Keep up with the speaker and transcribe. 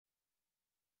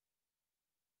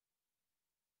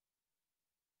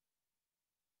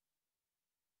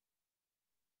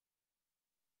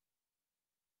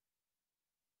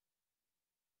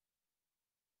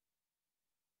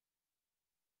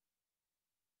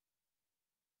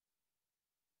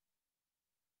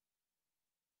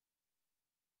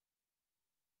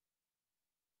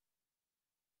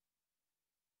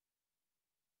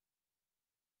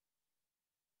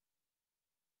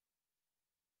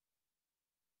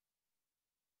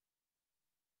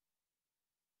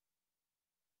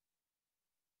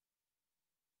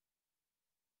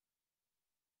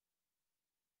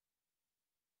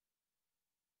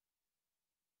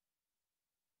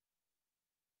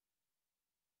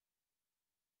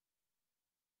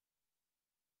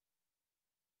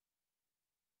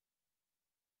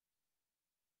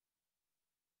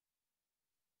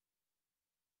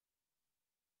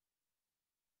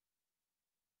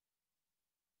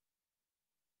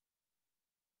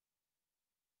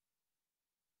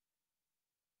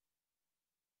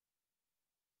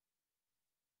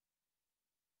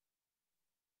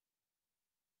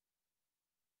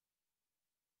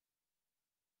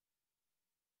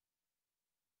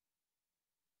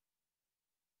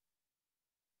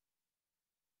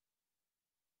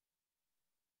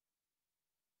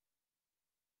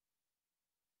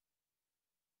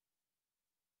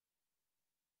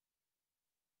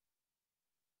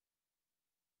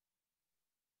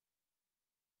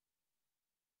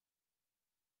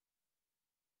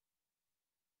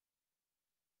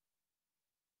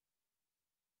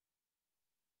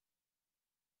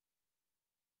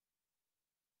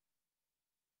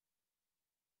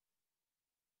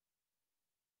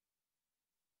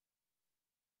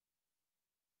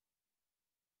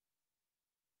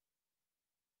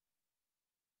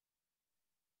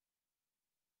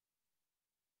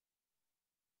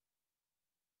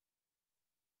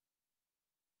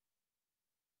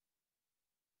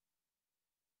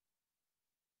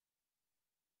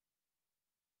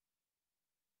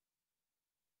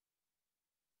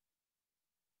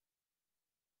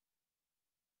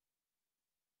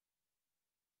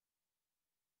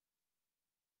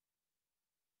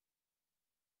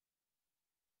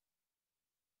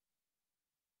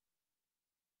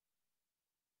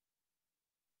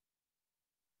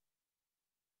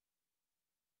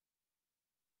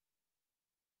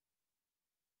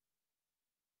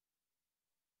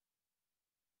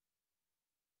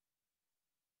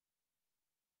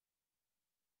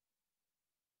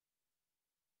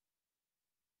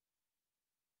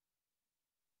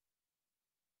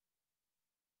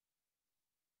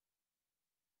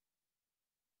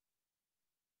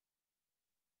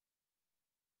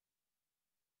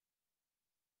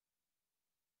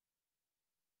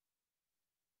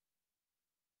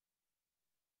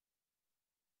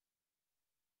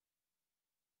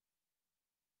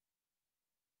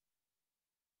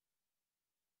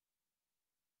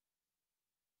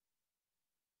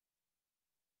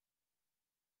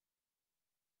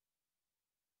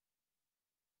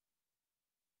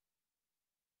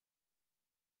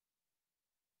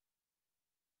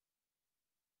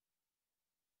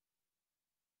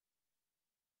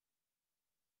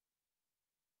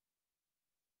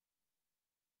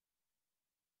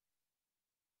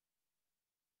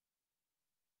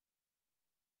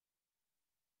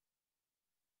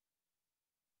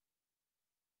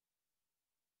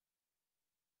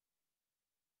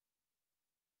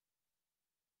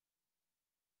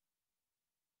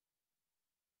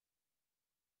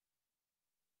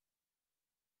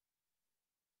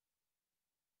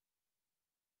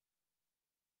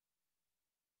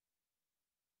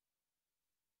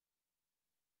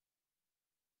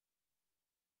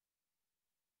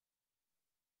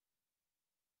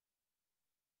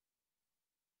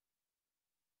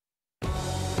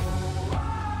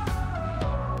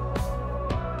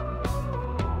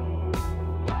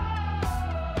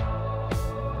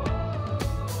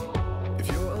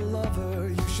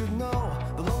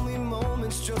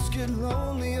Memories just get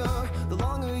lonelier the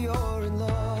longer you're in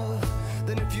love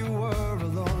than if you were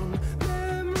alone.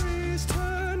 Memories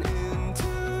turn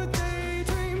into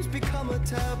daydreams, become a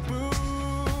taboo.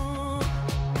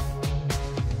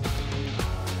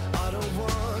 I don't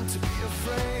want to be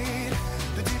afraid.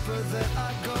 The deeper that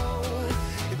I go,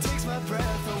 it takes my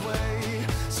breath away.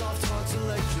 Soft hearts,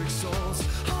 electric souls,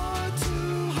 heart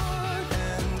to heart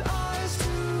and eyes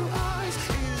to eyes.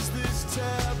 Is this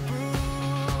taboo?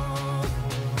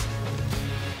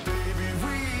 Baby,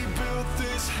 we built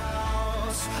this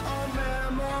house on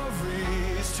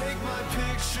memories. Take my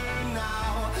picture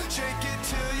now, shake it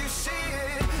till you see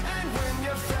it. And when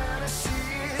your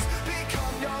fantasies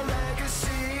become your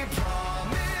legacy,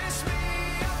 promise me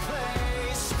a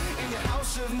place in your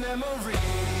house of memories.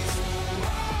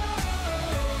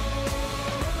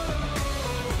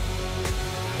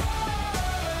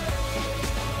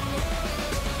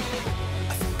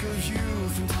 I think of you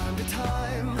from time to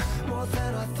time, more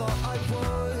than I thought I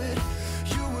would.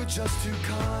 You were just too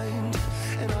kind,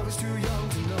 and I was too young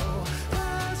to know.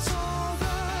 That's all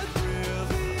that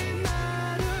really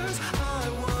matters. I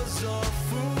was a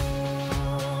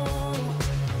fool.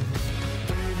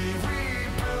 Baby, we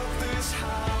built this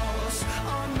house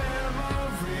on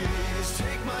memories.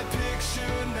 Take my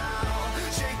picture now,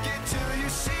 shake it till you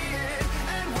see it.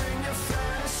 And when your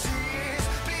fantasies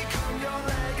become your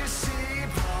legacy,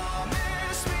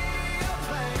 promise me a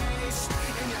place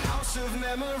in your house of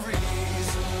memories.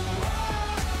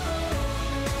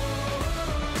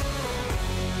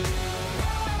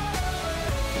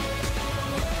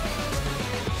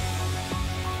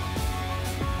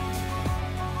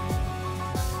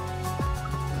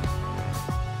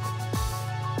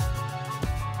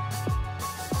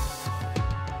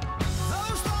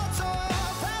 Those thoughts of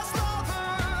past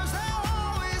lovers, they'll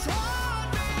always haunt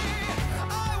me.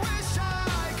 I wish I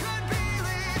could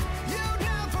believe you'd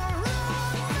never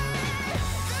wrong me.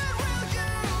 Then will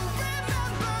you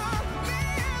remember me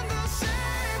in the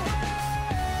same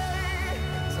way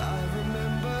as I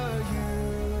remember you?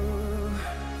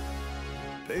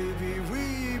 Baby, we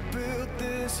built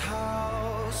this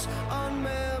house on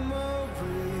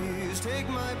memories. Take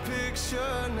my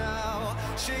picture now,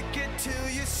 shake it till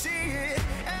you see it.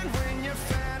 And when your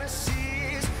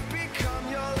fantasies become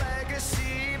your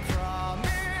legacy,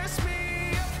 promise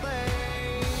me a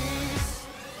place.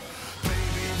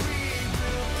 Baby, we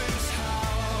built this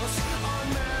house on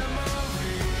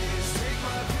memories. Take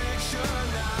my picture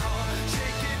now,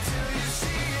 shake it till you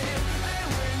see it. And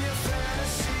when your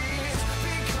fantasies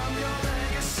become your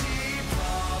legacy,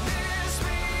 promise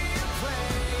me a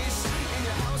place in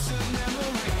your house of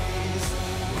memories.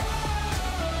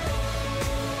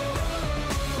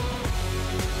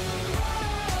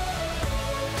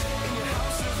 In your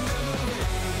house of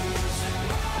memories.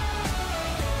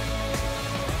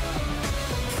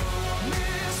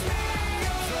 Promise me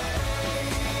a place.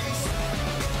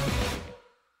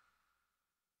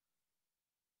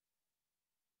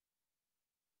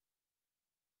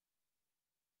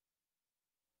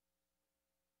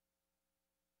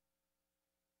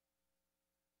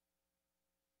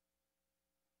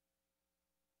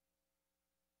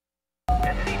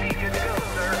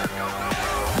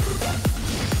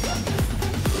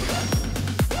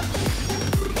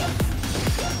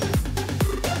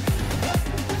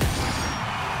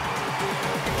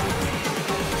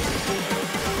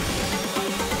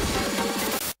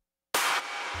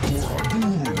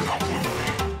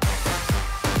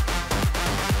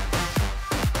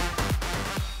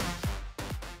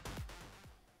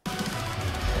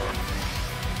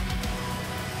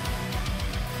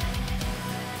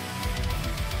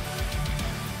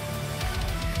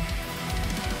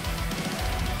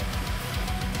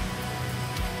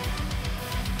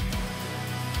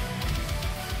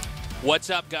 What's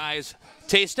up, guys?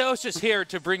 Tastos is here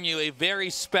to bring you a very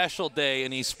special day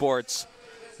in esports.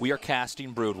 We are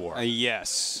casting Brood War.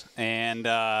 Yes, and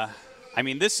I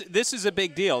mean this is a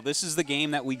big deal. This is the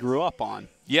game that we grew up on.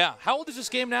 Yeah. How old is this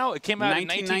game now? It came out in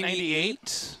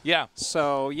 1998. Yeah.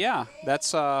 So yeah,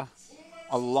 that's a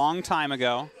long time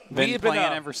ago. Been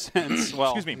playing ever since.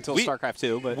 Well, excuse me, until StarCraft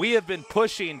 2. But we have been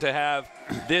pushing to have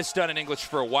this done in English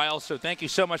for a while. So thank you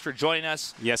so much for joining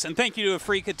us. yes, and thank you to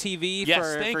AfreecaTV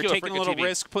for taking a little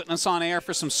risk, putting us on air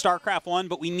for some StarCraft 1.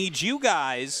 But we need you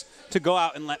guys to go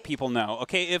out and let people know.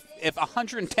 Okay, if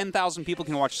 110,000 people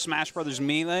can watch Smash Brothers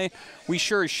Melee, we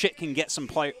sure as shit can get some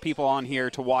people on here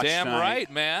to watch. Damn tonight, right,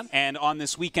 man. And on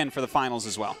this weekend for the finals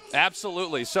as well.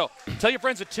 Absolutely. So tell your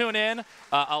friends to tune in.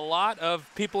 A lot of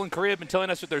people in Korea have been telling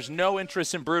us that there's no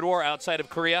interest in Brood War outside of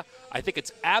Korea. I think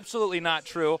it's absolutely not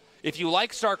true. if you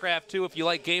like StarCraft 2, if you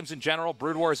like games in general,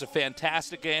 Brood War is a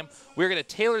fantastic game. We're going to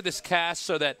tailor this cast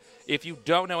so that if you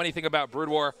don't know anything about Brood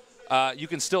War, you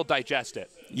can still digest it.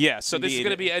 Yes, so this is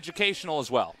going to be educational as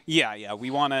well. Yeah. We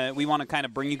want to kind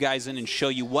of bring you guys in and show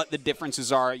you what the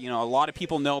differences are. You know, a lot of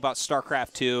people know about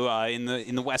StarCraft 2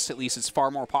 in the West, at least. It's far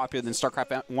more popular than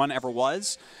StarCraft 1 ever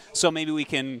was. So maybe we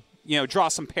can draw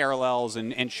some parallels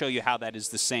and show you how that is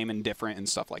the same and different and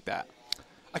stuff like that.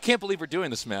 I can't believe we're doing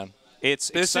this, man.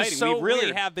 It's exciting. So we really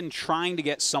weird. have been trying to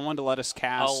get someone to let us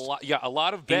cast. A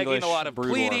lot of begging, English a lot of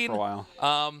pleading, for a while.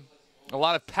 A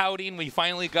lot of pouting. We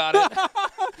finally got it.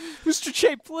 Mr.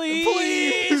 Che,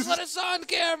 please let us on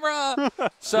camera.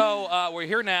 So we're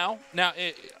here now. Now,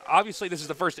 obviously, this is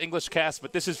the first English cast,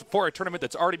 but this is for a tournament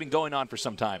that's already been going on for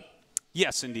some time.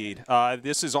 Yes, indeed.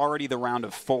 This is already the round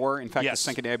of 4. In fact, yes. The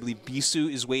second day, I believe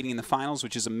Bisu is waiting in the finals,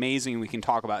 which is amazing. We can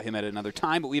talk about him at another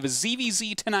time. But we have a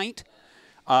ZVZ tonight.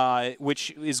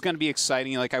 Which is going to be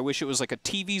exciting. Like, I wish it was like a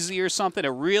TVZ or something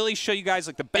to really show you guys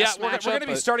like the best matchup. We're going to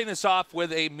be starting this off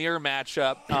with a mirror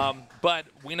matchup, but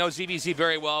we know ZVZ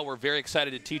very well. We're very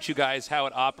excited to teach you guys how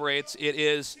it operates. It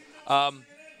is how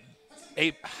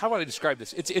do I describe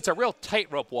this? It's a real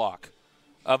tightrope walk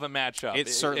of a matchup. It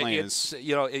certainly is.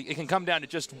 It can come down to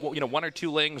just 1 or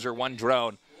 2 lings or 1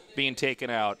 drone being taken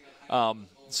out.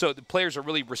 So the players are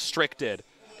really restricted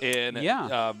in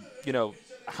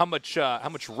how much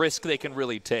risk they can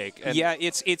really take. And yeah,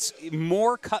 it's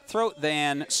more cutthroat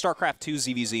than StarCraft 2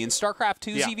 ZVZ. In StarCraft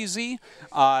 2 ZVZ,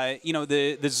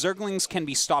 the Zerglings can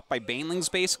be stopped by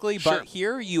Banelings basically, but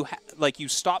here you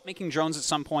stop making drones at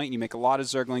some point, and you make a lot of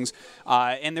Zerglings,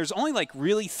 and there's only like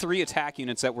really 3 attack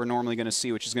units that we're normally going to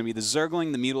see, which is going to be the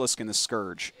Zergling, the Mutalisk, and the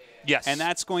Scourge. Yes. And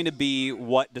that's going to be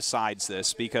what decides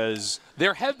this, because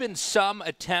there have been some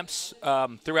attempts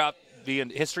throughout the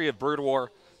history of Brood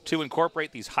War to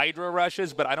incorporate these Hydra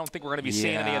rushes, but I don't think we're going to be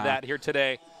seeing any of that here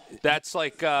today. That's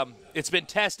like, it's been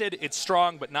tested, it's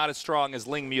strong, but not as strong as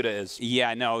Ling Muta is.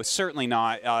 Yeah, no, certainly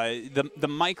not. The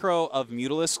micro of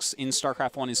Mutalisks in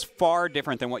StarCraft 1 is far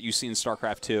different than what you see in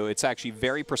StarCraft 2. It's actually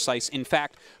very precise. In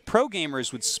fact, pro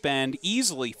gamers would spend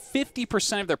easily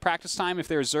 50% of their practice time, if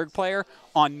they're a Zerg player,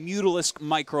 on Mutalisk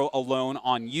micro alone,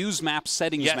 on use maps,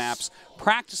 settings maps,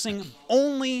 practicing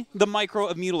only the micro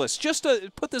of Mutalisk. Just to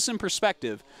put this in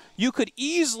perspective, you could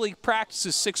easily practice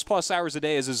 6+ hours a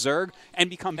day as a Zerg and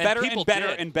become better and better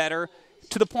and better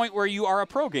to the point where you are a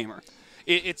pro gamer.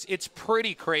 It's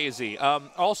pretty crazy.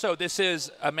 Also, this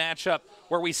is a matchup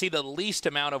where we see the least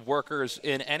amount of workers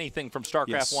in anything from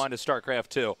StarCraft 1 to StarCraft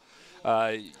 2.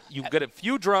 You've got a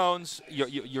few drones.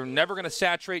 You're never going to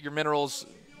saturate your minerals.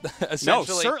 Essentially,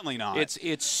 no, certainly not.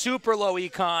 It's super low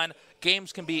econ.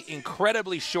 Games can be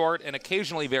incredibly short and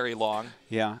occasionally very long.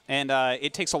 Yeah, and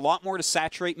it takes a lot more to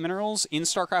saturate minerals in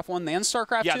StarCraft 1 than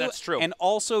StarCraft 2. Yeah, that's true. And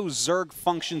also, Zerg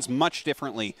functions much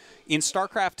differently. In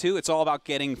StarCraft 2, it's all about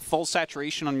getting full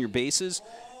saturation on your bases.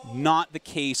 Not the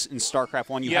case in StarCraft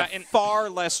 1. You have far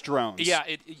less drones. Yeah,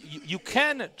 you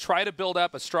can try to build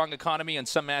up a strong economy in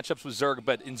some matchups with Zerg,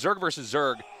 but in Zerg versus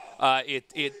Zerg,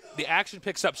 the action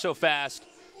picks up so fast.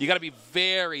 You got to be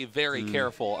very, very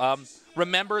careful.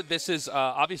 Remember, this is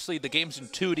obviously the game's in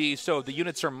 2D, so the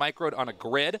units are microed on a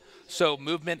grid, so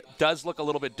movement does look a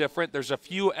little bit different. There's a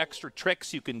few extra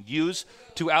tricks you can use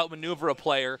to outmaneuver a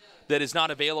player that is not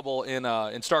available in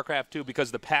StarCraft 2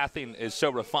 because the pathing is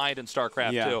so refined in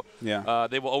StarCraft 2. Yeah.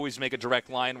 They will always make a direct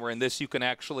line, where in this you can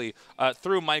actually,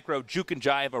 through micro, juke and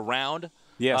jive around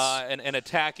an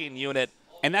attacking unit.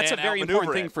 And that's a very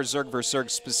important thing for Zerg vs.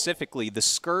 Zerg specifically. The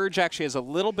Scourge actually has a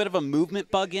little bit of a movement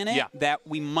bug in it that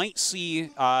we might see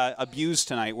abused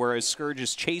tonight, whereas Scourge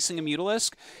is chasing a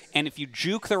Mutalisk, and if you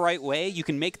juke the right way, you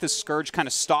can make the Scourge kind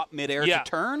of stop midair to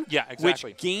turn, which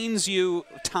gains you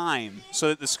time so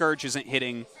that the Scourge isn't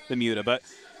hitting the Muta. But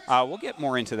we'll get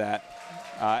more into that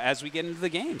as we get into the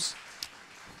games.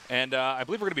 And I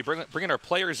believe we're going to be bringing our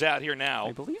players out here now.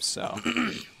 I believe so.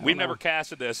 We've never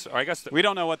casted this. Or I guess we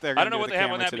don't know what they're going to do. I don't know what they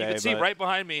have on that, but you can see right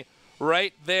behind me,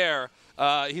 right there,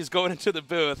 he's going into the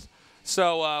booth.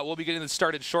 So we'll be getting this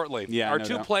started shortly. Yeah, our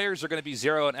two players are going to be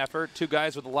Zero and Effort, 2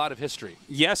 guys with a lot of history.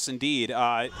 Yes, indeed.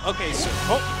 Okay, so...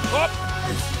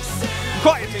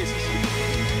 Quiet, Jesus.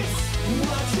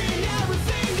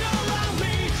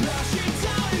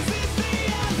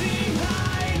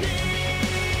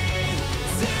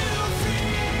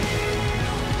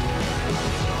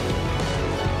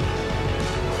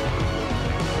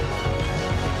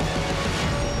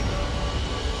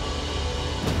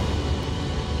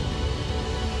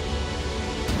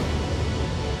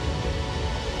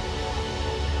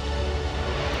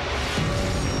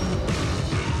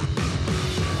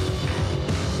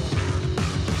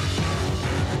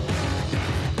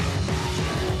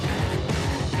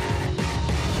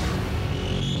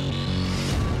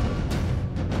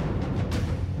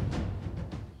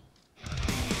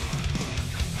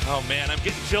 Oh, man, I'm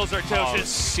getting chills, Artosius. Oh,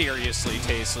 seriously,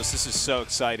 Tasteless. This is so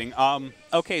exciting.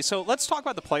 Okay, so let's talk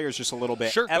about the players just a little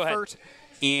bit. Sure, go ahead. Effort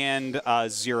and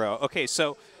Zero. Okay,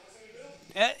 so,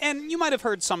 and you might have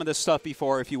heard some of this stuff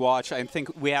before if you watch. I think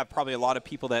we have probably a lot of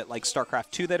people that like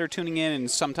StarCraft 2 that are tuning in, and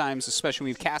sometimes, especially when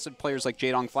we've casted players like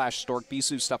Jaedong, Flash, Stork,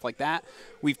 Bisu, stuff like that,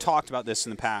 we've talked about this in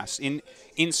the past. In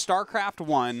StarCraft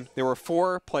 1, there were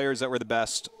 4 players that were the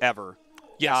best ever.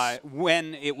 Yes.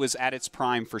 When it was at its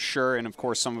prime, for sure, and of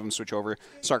course some of them switch over.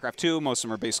 StarCraft 2, most of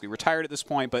them are basically retired at this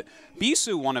point, but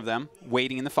Bisu, one of them,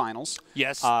 waiting in the finals.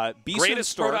 Yes. Bisu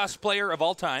Greatest Protoss player of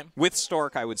all time. With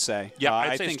Stork, I would say. Yeah,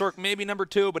 I'd say Stork maybe number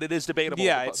 2, but it is debatable.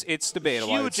 Yeah, it's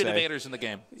debatable. Huge innovators in the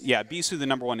game. Yeah, Bisu, the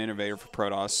 #1 innovator for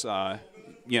Protoss,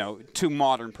 to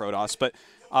modern Protoss. But,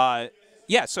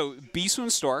 yeah, so Bisu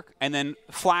and Stork, and then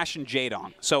Flash and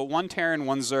Jaedong. So 1 Terran,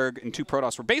 1 Zerg, and 2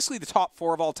 Protoss were basically the top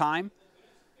 4 of all time.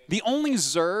 The only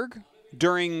Zerg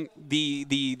during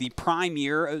the prime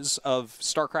years of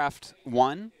StarCraft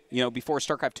 1, before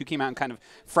StarCraft 2 came out and kind of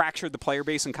fractured the player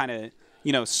base and kind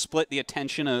of, split the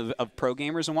attention of pro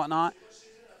gamers and whatnot,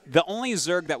 the only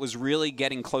Zerg that was really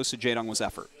getting close to Jaedong was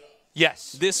Effort.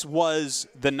 Yes. This was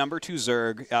the #2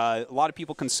 Zerg. A lot of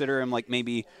people consider him like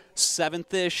maybe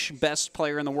 7th-ish best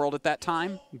player in the world at that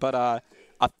time, but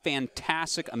a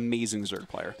fantastic, amazing Zerg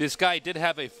player. This guy did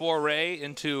have a foray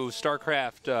into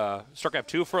StarCraft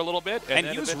 2 for a little bit. And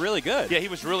he was really good. Yeah, he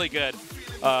was really good,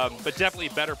 but definitely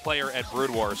a better player at Brood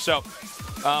War. So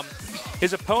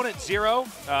his opponent, Zero,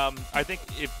 I think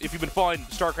if you've been following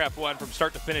StarCraft 1 from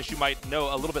start to finish, you might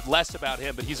know a little bit less about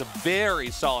him, but he's a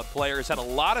very solid player. He's had a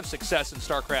lot of success in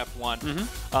StarCraft 1,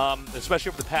 especially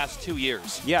over the past 2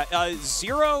 years. Yeah,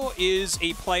 Zero is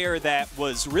a player that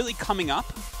was really coming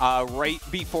up right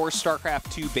before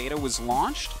StarCraft 2 beta was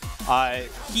launched.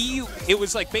 It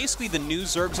was like basically the new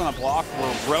Zergs on the block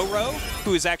were Ro.4,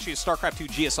 who is actually a StarCraft 2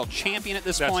 GSL champion at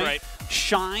this point. That's right.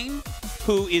 Shine,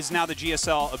 who is now the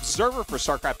GSL observer for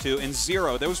StarCraft 2, and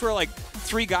Zero. Those were like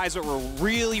 3 guys that were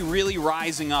really, really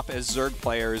rising up as Zerg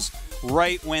players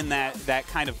right when that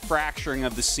kind of fracturing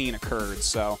of the scene occurred.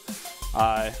 So,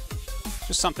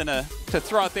 just something to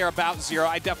throw out there about Zero.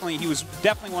 He was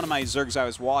definitely one of my Zergs I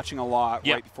was watching a lot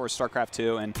right before StarCraft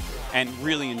 2 and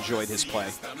really enjoyed his play.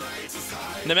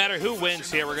 No matter who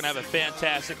wins here, we're going to have a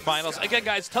fantastic finals. Again,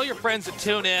 guys, tell your friends to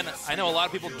tune in. I know a lot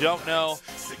of people don't know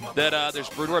that there's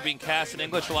Brood War being cast in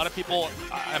English. A lot of people,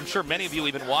 I'm sure many of you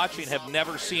even watching, have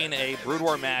never seen a Brood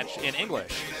War match in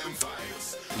English.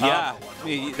 Yeah,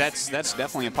 that's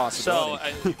definitely a possibility.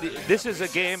 So this is a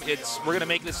game. We're going to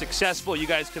make this successful. You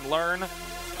guys can learn.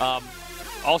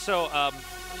 Also,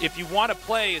 if you want to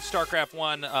play StarCraft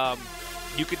 1,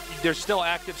 there's still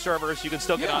active servers. You can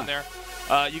still get on there.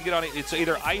 You can get on it. It's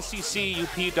either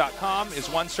iccup.com is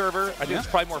one server. I think it's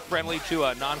probably more friendly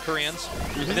to non-Koreans.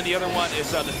 And then the other one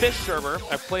is the Fish server.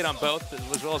 I've played on both,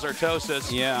 as well as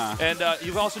Artosis. Yeah. And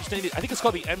you've also just needed, I think it's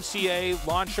called the MCA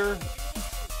launcher.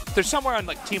 There's somewhere on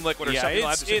like Team Liquid or something. You'll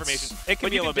have this information. It can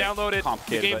be a little bit download it.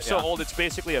 The game's so yeah. old, it's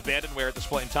basically abandonware at this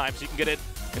point in time. So you can get it,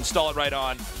 install it right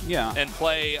on, and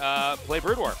play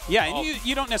Brood War. Yeah, and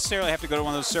you don't necessarily have to go to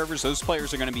one of those servers. Those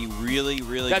players are going to be really,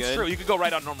 really good. That's true. You could go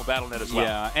right on normal BattleNet as well.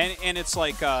 Yeah, and it's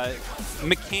like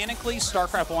mechanically,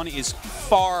 StarCraft 1 is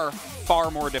far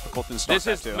more difficult than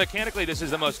StarCraft 2. Mechanically, this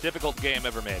is the most difficult game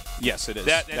ever made. Yes, it is.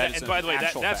 And by the way,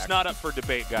 that's not up for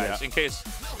debate, guys. Yeah. In case,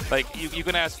 like, you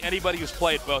can ask anybody who's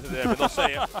played both of them, and they'll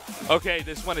say, okay,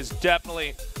 this one is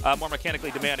definitely more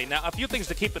mechanically demanding. Now, a few things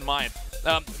to keep in mind.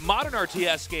 Modern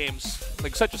RTS games,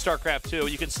 like such as StarCraft 2,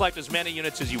 you can select as many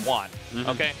units as you want,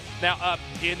 okay? Now,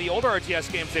 in the older RTS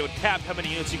games, they would cap how many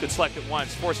units you could select at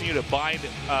once, forcing you to bind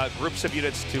groups of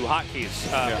units to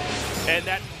hotkeys. And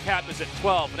that cap is at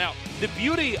 12. Now, the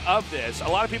beauty of this, a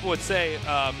lot of people would say,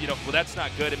 well, that's not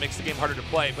good. It makes the game harder to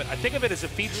play. But I think of it as a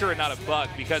feature and not a bug,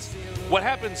 because what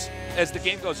happens as the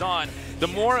game goes on, the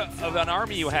more of an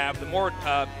army you have, the more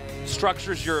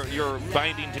structures you're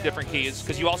binding to different keys,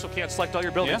 because you also can't select all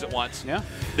your buildings at once.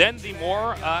 Then the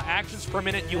more actions per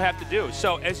minute you have to do.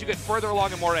 So as you get further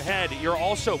along and more ahead, you're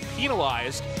also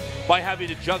penalized by having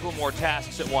to juggle more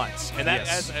tasks at once. And that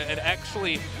has an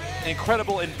actually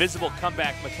incredible invisible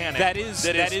comeback mechanic. That is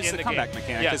the comeback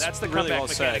mechanic. Yeah, that's the comeback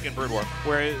mechanic in Brood War.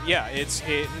 Where,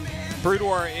 Brood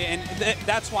War, and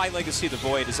that's why Legacy of the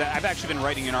Void is. I've actually been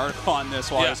writing an article on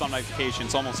this while I was on my vacation.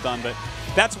 It's almost done, but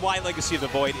that's why Legacy of the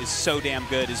Void is so damn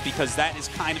good, is because that is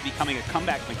kind of becoming a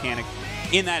comeback mechanic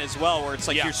in that as well, where it's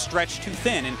like you're stretched too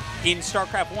thin. And in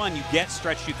StarCraft 1, you get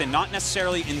stretched too thin. Not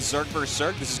necessarily in Zerg vs.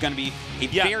 Zerg. This is going to be a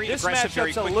very aggressive,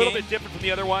 very quick game. This matchup's a little bit different from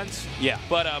the other ones. Yeah.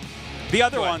 But the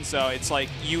other ones, though, it's like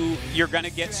you're going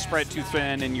to get spread too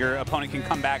thin, and your opponent can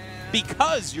come back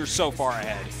because you're so far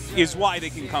ahead is why they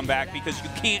can come back, because you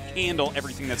can't handle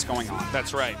everything that's going on.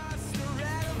 That's right.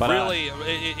 But really,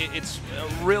 it's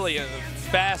really a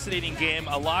fascinating game.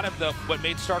 A lot of what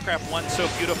made StarCraft 1 so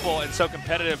beautiful and so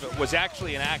competitive was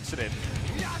actually an accident.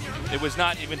 It was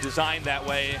not even designed that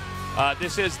way.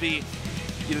 This is the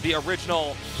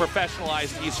original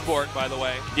professionalized esport, by the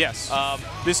way. Yes.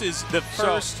 This is the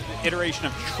first iteration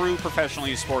of true professional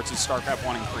esports is StarCraft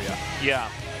 1 in Korea. Yeah.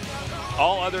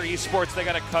 All other esports, they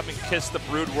got to come and kiss the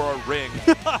Brood War ring.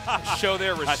 Show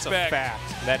their respect. That's a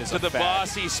fact. That is to the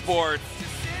boss esport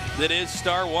that is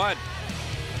Star 1.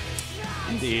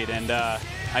 Indeed. And,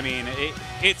 I mean,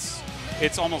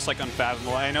 it's almost like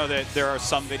unfathomable. I know that there are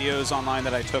some videos online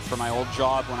that I took for my old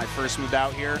job when I first moved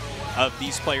out here of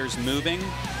these players moving.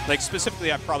 Like,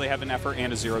 specifically, I probably have an Effort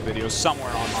and a Zero video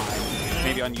somewhere online,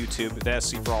 maybe on YouTube, the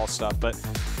SC for All stuff. But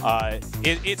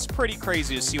it's pretty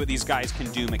crazy to see what these guys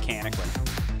can do mechanically.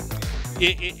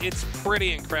 It's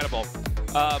pretty incredible.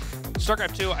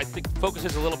 StarCraft 2, I think,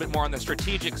 focuses a little bit more on the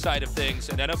strategic side of things.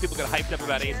 And I know people get hyped up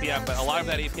about APM, but a lot of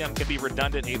that APM can be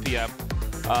redundant APM.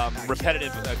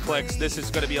 Repetitive clicks. This is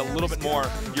going to be a little bit more,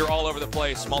 you're all over the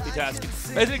place,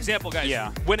 multitasking. As an example,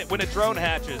 guys, when a drone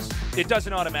hatches, it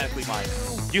doesn't automatically mine.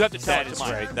 You have to tell it to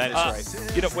mine. Right. That is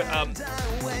right. You know,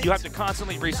 you have to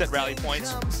constantly reset rally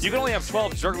points. You can only have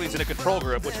 12 Zerglings in a control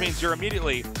group, which means you're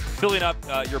immediately filling up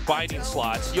your binding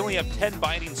slots. You only have 10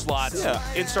 binding slots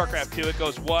in StarCraft 2. It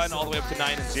goes 1 all the way up to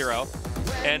 9 and 0.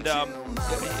 And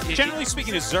generally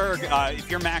speaking, as Zerg, if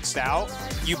you're maxed out,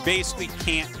 you basically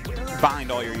can't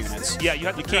bind all your units. Yeah,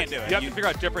 you can't do it. You have to figure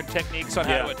out different techniques on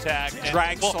how to attack.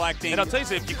 Drag selecting. And I'll tell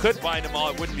you, if you could bind them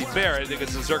all, it wouldn't be fair,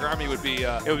 because the Zerg army would be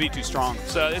it would be too strong.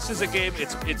 So this is a game.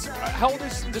 It's how old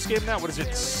is this game now? What is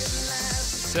it?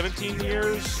 17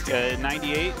 years?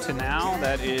 98 to now.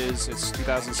 It's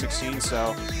 2016.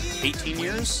 So 18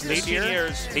 years. 18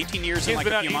 years. 18 years in like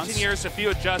a few months. 18 years, a few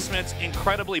adjustments,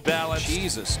 incredibly balanced.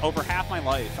 Jesus, over half my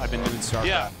life I've been doing StarCraft.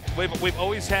 Yeah, we've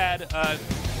always had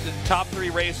the top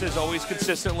 3 races, always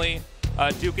consistently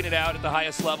duking it out at the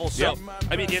highest level. So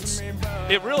I mean,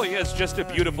 it really is just a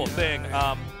beautiful thing.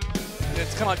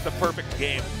 It's kind of like the perfect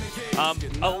game.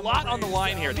 A lot on the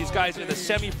line here. These guys are in the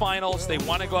semifinals. They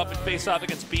want to go up and face off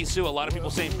against Bisu. A lot of people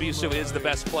saying Bisu is the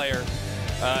best player.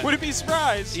 Wouldn't be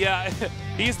surprised. Yeah,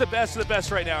 he's the best of the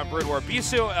best right now in Brood War.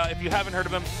 Bisu, if you haven't heard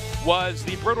of him, was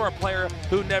the Brood War player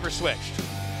who never switched.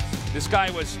 This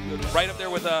guy was right up there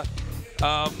with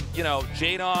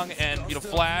Jaedong and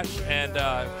Flash and.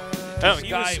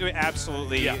 He was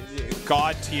absolutely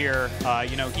god tier.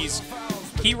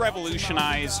 He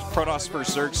revolutionized Protoss for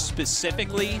Zerg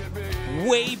specifically,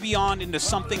 way beyond into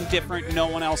something different no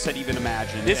one else had even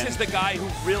imagined. This is the guy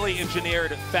who really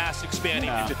engineered fast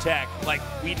expanding into tech like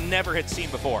we never had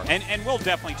seen before. And we'll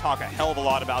definitely talk a hell of a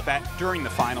lot about that during the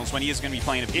finals when he is going to be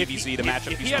playing a PvZ to match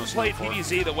up. If he had played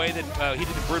PvZ the way that he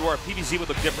did in Brood War, PvZ would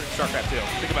look different in StarCraft 2.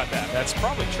 Think about that. That's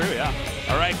probably true, yeah.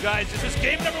 All right, guys, this is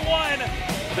game number 1.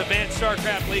 The Advanced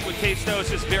StarCraft League with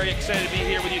K-Stos is very excited to be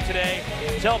here with you today.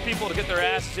 Tell people to get their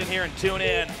asses in here and tune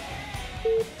in.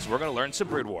 So we're going to learn some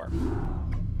Brood War.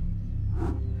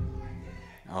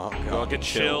 Oh, God. Get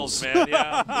chills, man.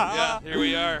 Yeah, here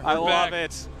we are. I love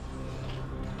it.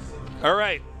 All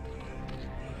right.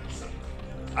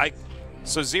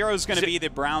 So Zero is going to be the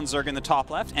brown Zerg in the top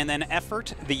left, and then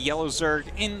Effort, the yellow Zerg,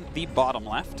 in the bottom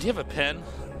left. Do you have a pen?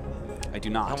 I do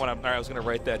not. I was going to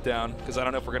write that down because I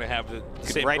don't know if we're going to have the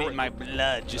same. Write it in my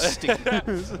blood. Just stick it.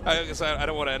 I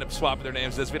don't want to end up swapping their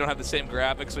names. We don't have the same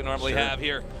graphics we normally have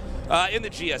here in the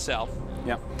GSL.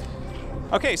 Yeah.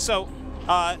 Okay, so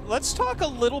let's talk a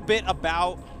little bit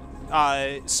about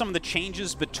some of the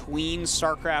changes between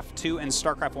StarCraft 2 and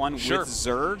StarCraft 1 with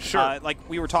Zerg. Sure. Like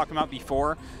we were talking about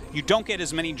before, you don't get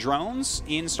as many drones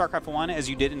in StarCraft 1 as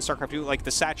you did in StarCraft 2. Like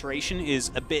the saturation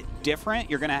is a bit different.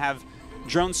 You're going to have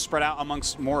drones spread out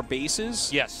amongst more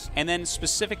bases. Yes. And then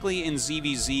specifically in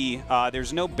ZVZ,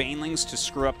 there's no banelings to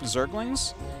screw up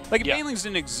Zerglings. Like if banelings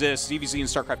didn't exist, ZVZ and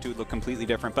StarCraft 2 would look completely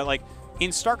different. But like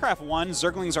in StarCraft 1,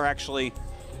 Zerglings are actually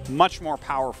much more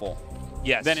powerful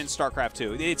than in StarCraft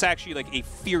 2. It's actually like a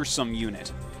fearsome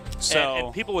unit. So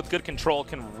and people with good control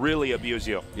can really abuse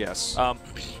you. Yes.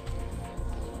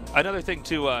 Another thing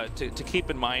to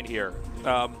keep in mind here.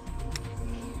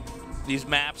 These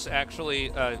maps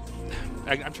actually, I'm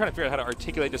trying to figure out how to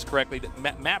articulate this correctly.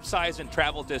 Map size and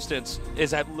travel distance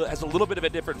has a little bit of a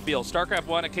different feel. StarCraft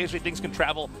 1, occasionally things can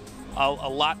travel a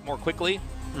lot more quickly.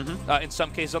 In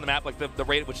some cases on the map, like the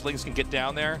rate at which things can get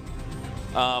down there.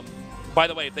 By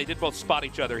the way, they did both spot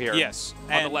each other here. Yes.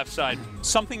 On the left side.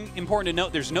 Something important to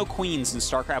note, there's no queens in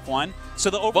StarCraft 1, so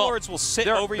the Overlords will sit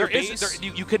over your base.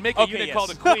 You can make a unit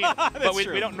called a queen, but we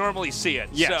don't normally see it.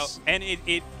 Yes, so. and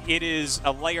it is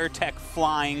a layer tech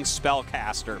flying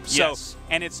spellcaster. So, yes.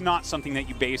 And it's not something that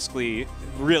you basically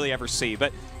really ever see.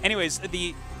 But anyways,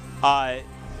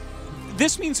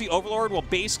 this means the Overlord will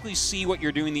basically see what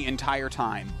you're doing the entire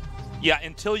time. Yeah,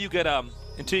 until you get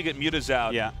mutas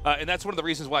out. Yeah. And that's one of the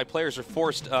reasons why players are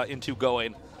forced into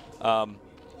going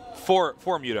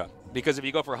for muta. Because if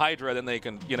you go for Hydra, then they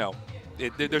can,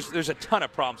 there's a ton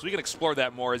of problems. We can explore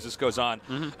that more as this goes on.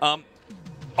 Mm-hmm.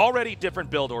 Already different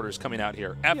build orders coming out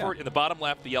here. Effort in the bottom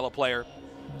left, the yellow player.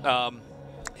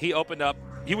 He was opened up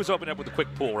with a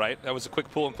quick pull, right? That was a quick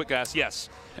pull and quick gas, yes.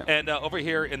 Yep. And over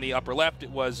here in the upper left, it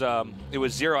was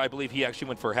Zero. I believe he actually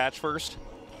went for hatch first.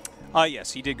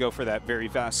 Yes, he did go for that very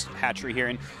vast hatchery here.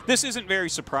 And this isn't very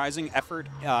surprising. Effort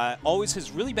always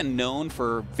has really been known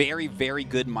for very, very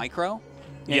good micro.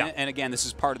 And again, this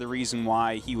is part of the reason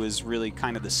why he was really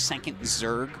kind of the second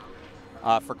Zerg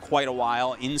for quite a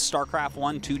while in StarCraft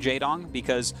 1 to Jaedong,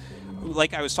 because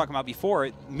like I was talking about before,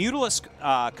 Mutalisk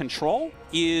control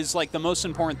is like the most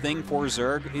important thing for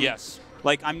Zerg. Yes.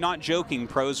 Like, I'm not joking,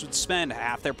 pros would spend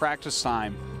half their practice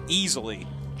time easily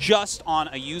just on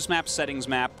a use map settings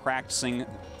map practicing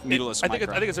Mutalisk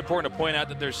micro. I think it's important to point out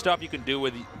that there's stuff you can do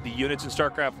with the units in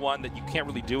StarCraft 1 that you can't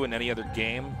really do in any other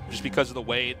game just because of the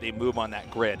way they move on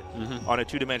that grid, on a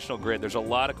two-dimensional grid. There's a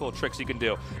lot of cool tricks you can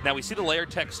do. Now, we see the layer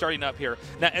tech starting up here.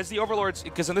 Now, as the Overlords,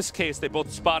 because in this case, they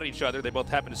both spotted each other. They both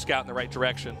happen to scout in the right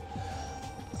direction.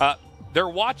 They're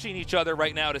watching each other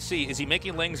right now to see, is he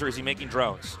making lings or is he making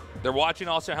drones? They're watching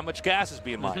also how much gas is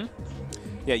being mined.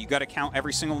 Yeah, you got to count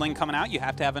every single ling coming out. You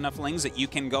have to have enough lings that you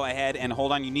can go ahead and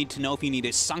hold on. You need to know if you need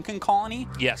a sunken colony,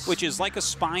 which is like a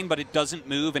spine, but it doesn't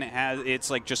move, and it's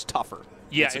like just tougher.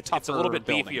 Yeah, it's a little bit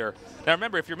beefier. Now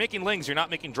remember, if you're making lings, you're not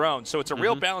making drones, so it's a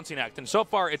real balancing act. And so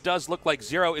far, it does look like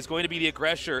Zero is going to be the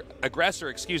aggressor,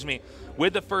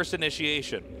 with the first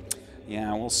initiation.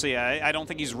 Yeah, we'll see. I don't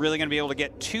think he's really going to be able to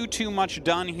get too much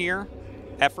done here.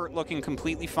 Effort looking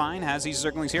completely fine. Has these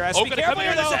Zerglings here. Has to be careful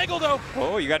here, this angle, though.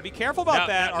 Oh, you got to be careful about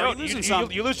that. No,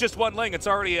 you lose just one ling. It's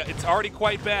already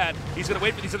quite bad. He's going to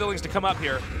wait for these other lings to come up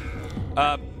here.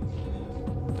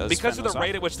 Because of the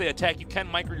rate at which they attack, you can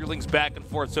micro your lings back and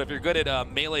forth. So if you're good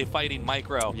at melee fighting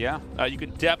micro, you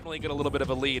can definitely get a little bit of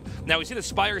a lead. Now we see the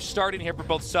Spires starting here for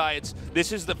both sides.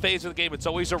 This is the phase of the game. It's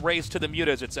always a race to the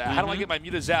mutas. It's how do I get my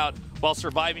mutas out while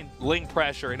surviving ling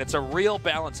pressure? And it's a real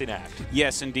balancing act.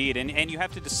 Yes, indeed. And you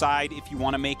have to decide if you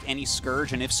want to make any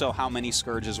Scourge, and if so, how many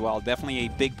Scourge as well. Definitely a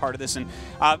big part of this. And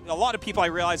a lot of people, I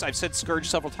realize, I've said Scourge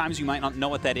several times. You might not know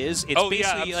what that is. It's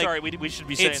basically I'm sorry. We should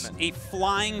be saying that. It's a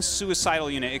flying suicidal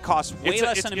unit. It costs way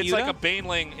less than a muta. It's like a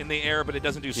Baneling in the air, but it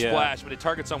doesn't do splash, but it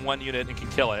targets on one unit and can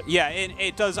kill it. Yeah,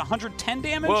 it does 110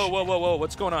 damage. Whoa.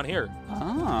 What's going on here?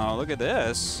 Oh, look at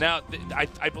this. Now,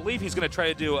 I believe he's going to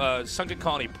try to do Sunken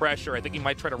Colony pressure. I think he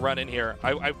might try to run in here.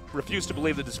 I refuse to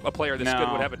believe that a player this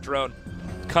good would have a drone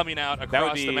coming out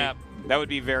across the map. That would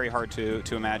be very hard to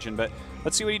imagine, but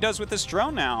let's see what he does with this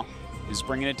drone now. He's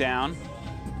bringing it down.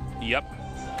 Yep.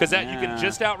 Because you can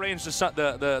just outrange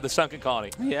the Sunken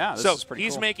Colony. Yeah, this is pretty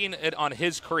cool. So he's making it on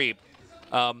his creep.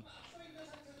 And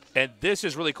this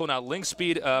is really cool. Now, link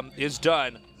speed is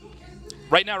done.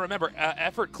 Right now, remember,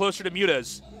 effort closer to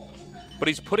mutas, but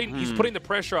he's putting the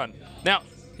pressure on. Now,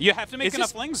 you have to make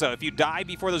enough lings, though. If you die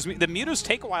before those, the mutas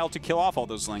take a while to kill off all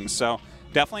those lings, so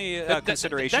definitely a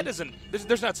consideration.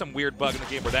 There's not some weird bug in the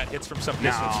game where that hits from some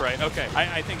distance, right? Okay.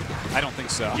 I don't think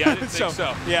so. Yeah, I didn't think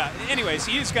so. Yeah, anyways,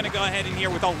 he's going to go ahead in here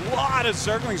with a lot of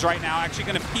Zerglings right now, actually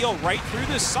going to peel right through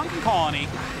this Sunken Colony.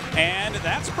 And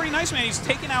that's pretty nice, man. He's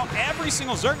taking out every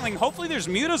single Zergling. Hopefully there's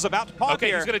mutas about to pop here.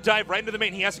 Okay, he's going to dive right into the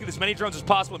main. He has to get as many drones as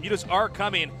possible. Mutas are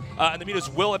coming, and the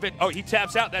mutas will have it. Oh, he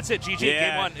taps out. That's it. GG.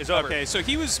 Game one is over. Okay, so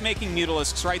he was making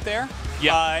Mutalisks right there.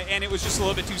 Yeah. And it was just a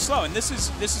little bit too slow. And this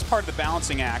is part of the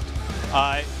balancing act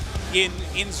in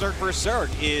Zerg vs. Zerg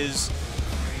is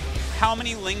how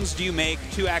many lings do you make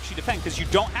to actually defend? Because you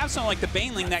don't have something like the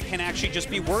Baneling that can actually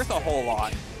just be worth a whole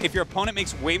lot. If your opponent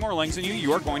makes way more lings than you,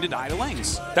 you are going to die to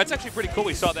lings. That's actually pretty cool.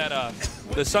 We saw that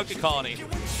the Sunken Colony.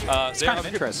 It's kind of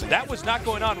interesting. That was not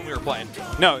going on when we were playing.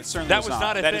 No, it certainly was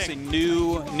not. That is a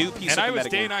new piece of the metagame. And I was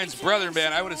Day9's brother,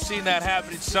 man. I would have seen that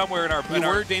happening somewhere in our... You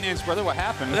were Day9's brother? What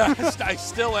happened? I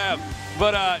still am.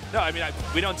 But, no, I mean,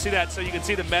 we don't see that. So you can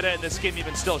see the meta in this game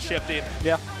even still shifting.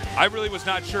 Yeah. I really was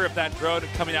not sure if that drone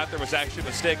coming out there was actually a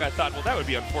mistake. I thought, well, that would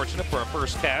be unfortunate for a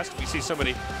first cast. We see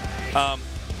somebody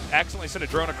accidentally send a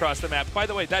drone across the map. By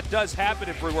the way, that does happen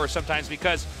in free.y sometimes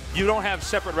because you don't have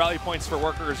separate rally points for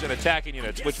workers and attacking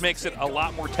units, which makes it a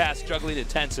lot more task juggling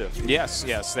intensive. Yes,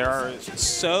 yes. There are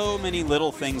so many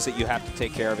little things that you have to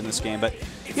take care of in this game. But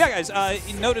yeah, guys,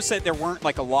 you notice that there weren't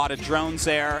like a lot of drones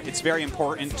there. It's very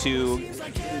important to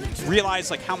realize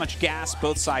like how much gas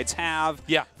both sides have.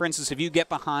 Yeah. For instance, if you get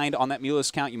behind on that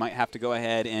Mulus count, you might have to go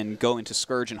ahead and go into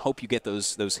Scourge and hope you get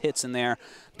those hits in there.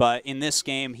 But in this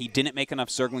game, he didn't make enough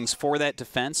Zerglings for that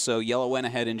defense, so Yellow went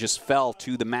ahead and just fell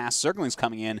to the mass Zerglings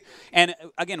coming in. And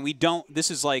again, we don't, this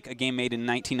is like a game made in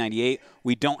 1998.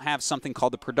 We don't have something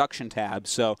called the production tab.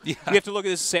 So you have to look at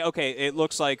this and say, okay, it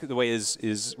looks like the way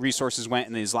his resources went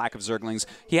and his lack of Zerglings,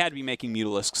 he had to be making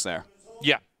Mutalisks there.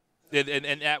 Yeah.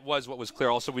 And that was what was clear.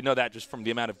 Also, we know that just from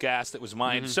the amount of gas that was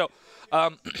mined. So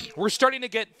we're starting to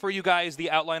get, for you guys, the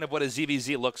outline of what a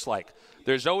ZVZ looks like.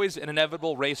 There's always an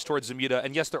inevitable race towards the Muta.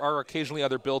 And yes, there are occasionally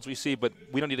other builds we see, but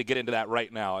we don't need to get into that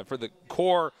right now. And for the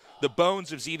core, the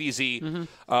bones of ZVZ,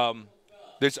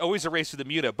 there's always a race to the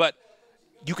Muta. But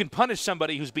you can punish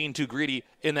somebody who's being too greedy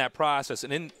in that process.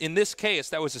 And in this case,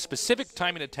 that was a specific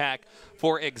timing attack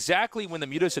for exactly when the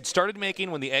Mutas had started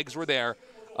making, when the eggs were there.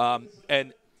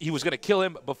 And he was going to kill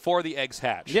him before the eggs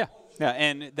hatch. Yeah, yeah,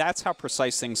 and that's how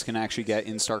precise things can actually get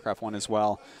in StarCraft 1 as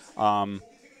well.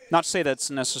 Not to say that's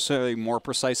necessarily more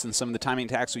precise than some of the timing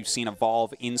attacks we've seen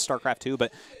evolve in StarCraft 2,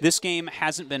 but this game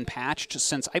hasn't been patched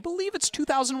since, I believe it's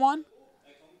 2001?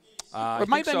 Or it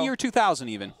might have been year 2000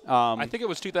 even. I think it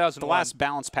was 2001. The last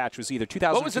balance patch was either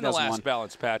 2000 What was or 2001. in the last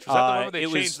balance patch? Was that the one where they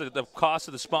changed the cost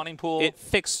of the spawning pool? It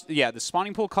fixed, yeah, the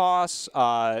spawning pool costs.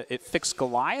 It fixed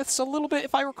Goliaths a little bit,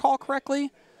 if I recall correctly.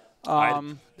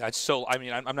 That's so. I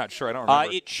mean, I'm not sure. I don't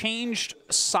remember. It changed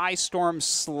Psystorm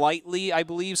slightly, I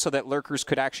believe, so that lurkers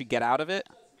could actually get out of it.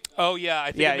 Oh yeah,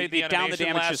 I think it made the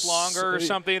animation last longer or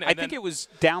something. I think it was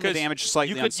down the damage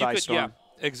slightly on Psystorm. Yeah,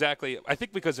 exactly. I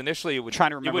think because initially it would,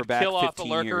 kill off the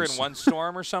lurker in one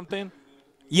storm or something.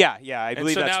 Yeah, I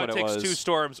believe that's what it was. So now it takes 2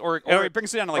 storms, or it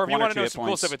brings it down to like 1 or 2 hit points. Or if you want to know some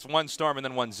cool stuff, it's 1 storm and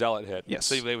then 1 zealot hit. Yes.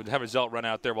 So they would have a zealot run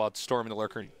out there while it's storming the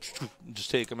lurker and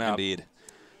just take him out. Indeed.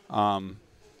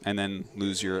 And then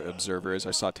lose your observer, as I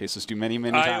saw Tasteless do many,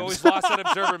 many times. I always lost that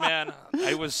observer, man.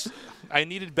 I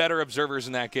needed better observers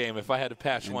in that game if I had to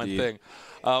patch one thing.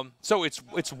 So it's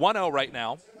 1-0 right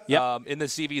now in the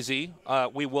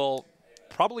CVZ. We will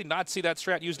probably not see that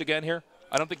strat used again here.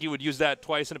 I don't think you would use that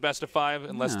twice in a best of 5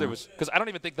 unless there was, because I don't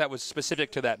even think that was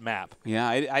specific to that map. Yeah,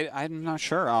 I'm not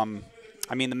sure.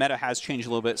 I mean, the meta has changed a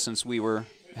little bit since we were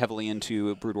heavily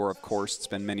into Brood War, of course. It's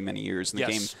been many, many years, and the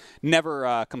game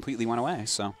never completely went away.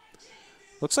 So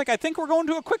looks like I think we're going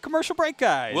to a quick commercial break,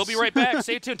 guys. We'll be right back.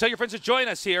 Stay tuned. Tell your friends to join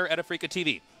us here at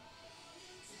AfreecaTV.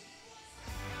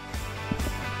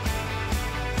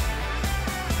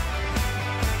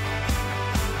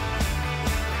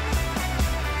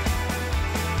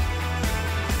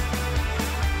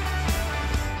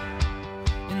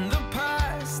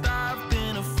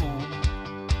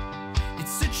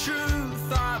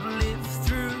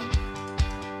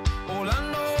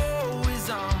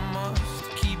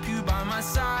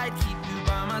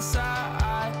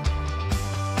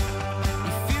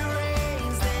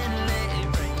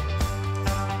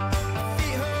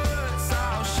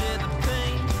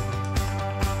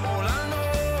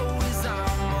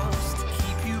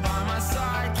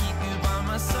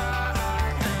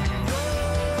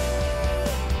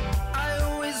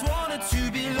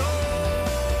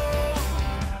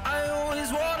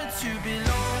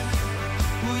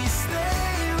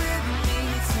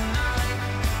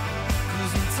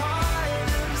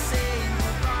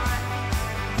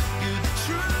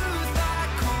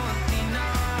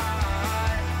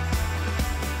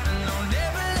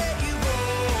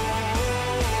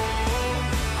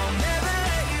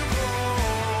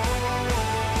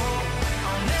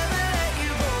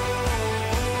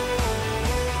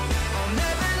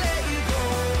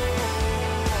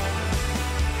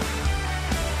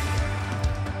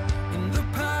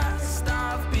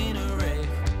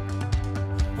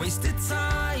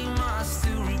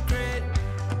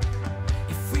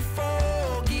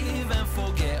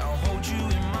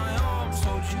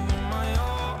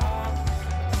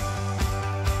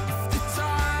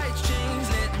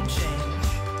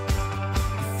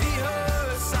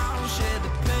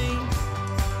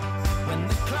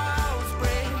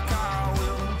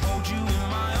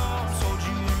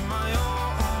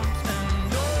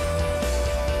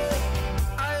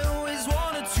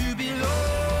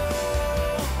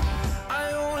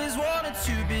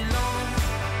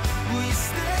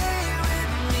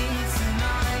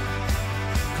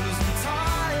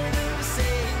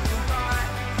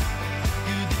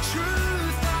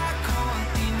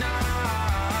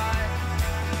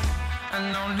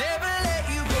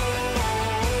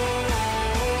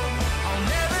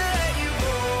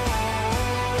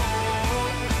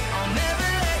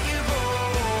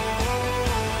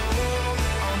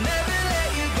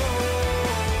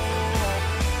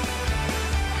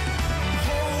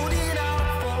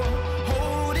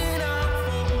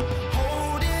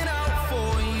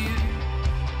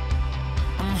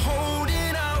 I'm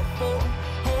holding out for,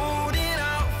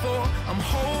 I'm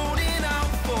holding out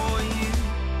for you.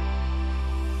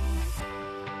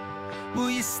 Will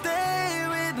you stay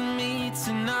with me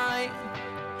tonight?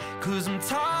 'Cause I'm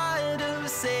tired of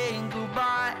saying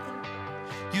goodbye.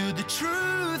 You're the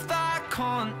truth I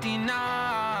can't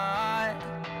deny,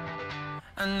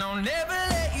 and I'll never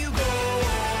let you go.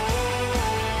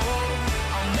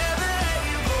 I'll never let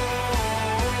you go.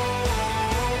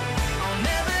 I'll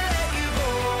never let you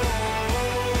go.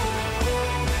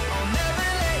 I'll never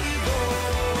let you go.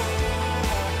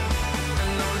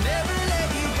 And I'll never let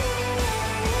you go.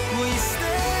 Will you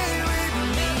stay with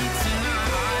me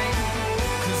tonight?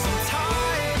 'Cause I'm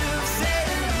tired of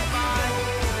saying goodbye.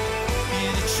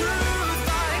 You're the truth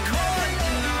I can't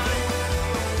deny,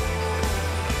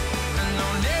 and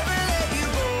I'll never let you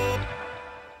go.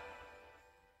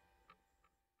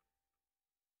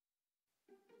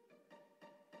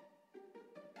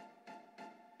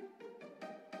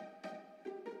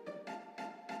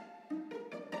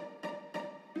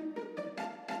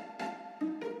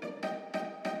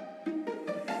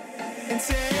 And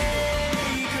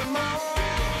take a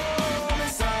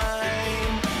moment's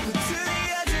time, look to the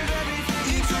edge of everything.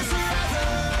 It goes forever,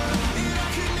 and I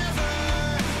could never,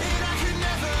 and I could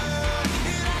never,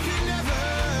 and I could never.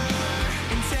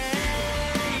 And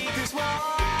take this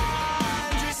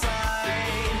wondrous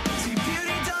sight, see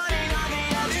beauty dawning on the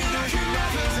edge of the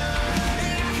horizon.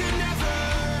 And I could never,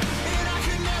 and I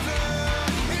could never,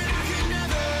 and I could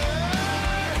never.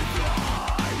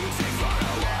 You take far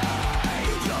away,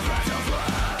 your breath of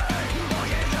flame, oh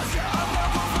yeah, let's go. A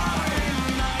purple flower in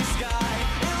the night sky,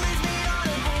 it leads me on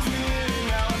and pulls me in,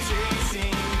 now I'm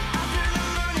chasing after the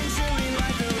moon and chilling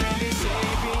like the land is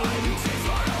shaping. You take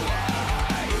far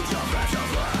away, your breath of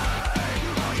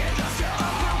flame, oh yeah, let's go. A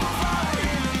purple flower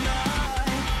in the night,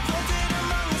 floated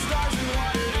among the stars and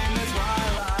watered in the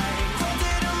twilight.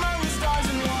 Floated among the stars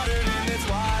and watered in the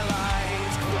twilight.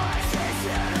 Life takes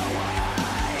it away,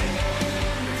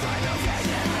 find no gain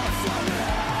in the flooding.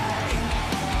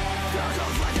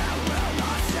 Struggles like I will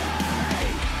not stay.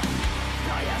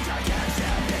 I have to get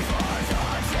set before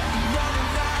dawn. Running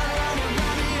round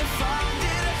me and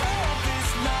finding a hope. This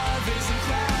love isn't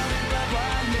clouded by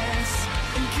blindness.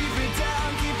 And keep it down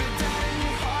in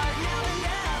your heart now and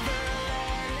never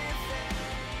let it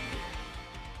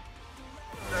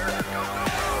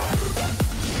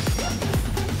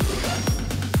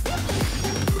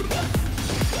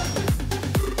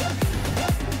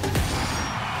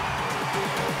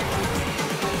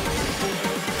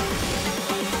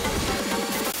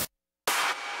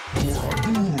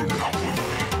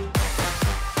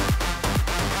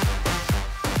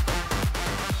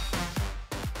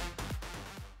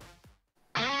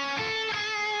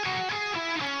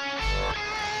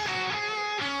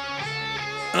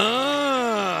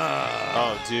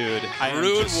Oh, dude.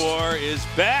 Ro.4 is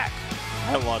back.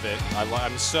 I love it.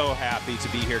 I'm so happy to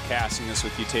be here casting this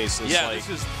with you, Tasteless. Yeah, like,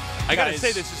 this is. I gotta guys-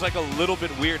 say, this is like a little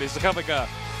bit weird. It's kind of like a.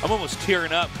 I'm almost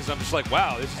tearing up because I'm just like,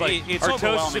 wow, this is like it's Artosis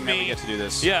overwhelming and that me. we get to do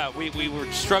this. Yeah, we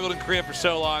were struggled in Korea for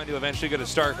so long to eventually go to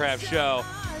StarCraft show,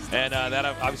 and that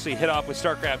obviously hit off with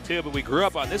StarCraft 2. But we grew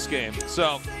up on this game,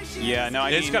 so Yeah, no,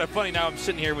 it's kind of funny. Now I'm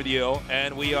sitting here with you,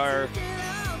 and we are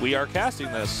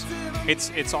casting this.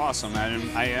 It's awesome.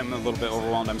 I am a little bit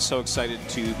overwhelmed. I'm so excited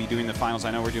to be doing the finals.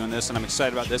 I know we're doing this, and I'm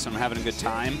excited about this, and I'm having a good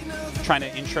time trying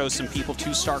to intro some people to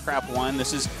StarCraft 1.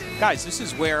 This is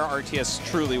where RTS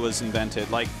truly was invented.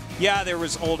 Like, yeah, there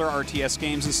was older RTS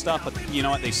games and stuff, but you know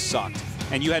what? They sucked.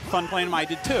 And you had fun playing them. I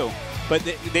did too. But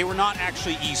they were not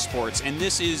actually esports, and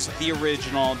this is the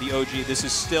original, the OG. This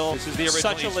is still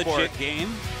such a legit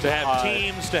game. To have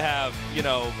teams, to have,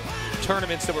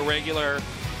 tournaments that were regular.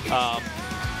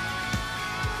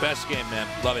 Best game, man.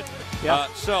 Love it. Yeah.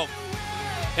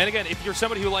 And again, if you're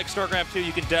somebody who likes StarCraft 2,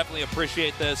 you can definitely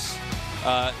appreciate this.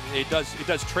 It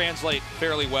does translate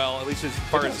fairly well, at least as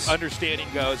far as understanding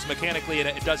goes. Mechanically,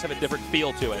 it does have a different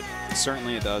feel to it.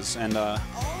 Certainly it does. And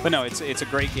but no, it's a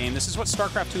great game. This is what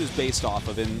StarCraft 2 is based off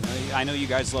of, and I know you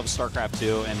guys love StarCraft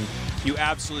 2, and you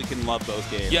absolutely can love both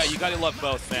games. Yeah, you gotta love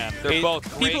both, man. They're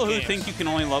both great people who games. think you can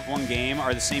only love one game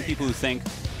are the same people who think,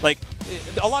 like,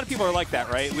 a lot of people are like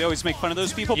that, right? We always make fun of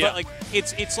those people, Yeah. but like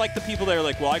it's like the people that are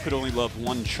like, well, I could only love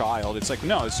one child. It's like,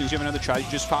 no, as soon as you have another child,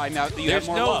 you just find out that you There's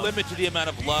have more no love. limit to the amount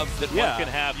of love that one can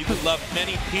have. You can love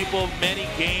many people, many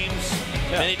games,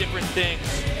 many different things.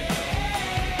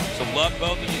 So love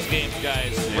both of these games,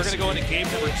 guys. We're going to go into game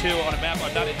number 2 on a map.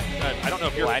 I don't know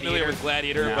if you're familiar with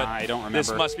Gladiator, Nah, but I don't remember.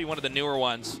 This must be one of the newer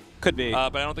ones. Could be.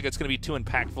 But I don't think it's going to be too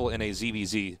impactful in a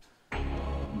ZVZ.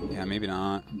 Yeah, maybe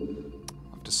not. We'll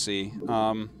have to see.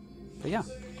 But yeah.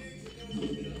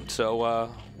 So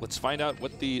let's find out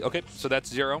what the... Okay, so that's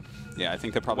 0. Yeah, I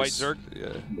think that probably... White Zerg.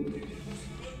 Yeah.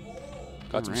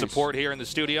 Got some support here in the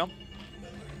studio.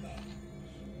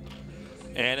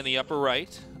 And in the upper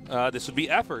right, this would be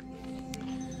effort.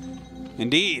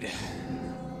 Indeed.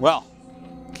 Well,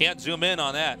 can't zoom in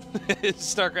on that.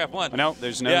 It's StarCraft 1. No,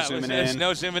 there's no zooming in. There's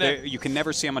no zooming in. You can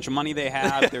never see how much money they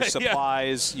have, their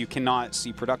supplies. You cannot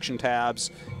see production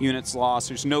tabs, units lost.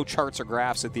 There's no charts or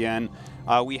graphs at the end.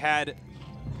 We had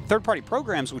third-party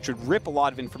programs which would rip a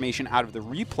lot of information out of the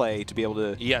replay to be able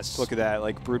to look at that.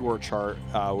 Like Brood War chart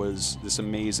was this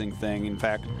amazing thing. In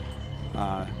fact,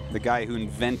 the guy who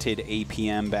invented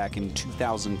APM back in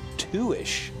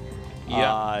 2002-ish.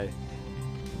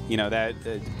 You know, that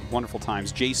wonderful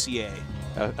times. JCA,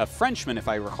 a Frenchman, if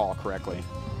I recall correctly,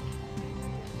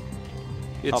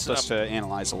 helped us to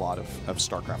analyze a lot of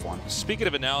StarCraft 1. Speaking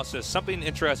of analysis, something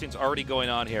interesting is already going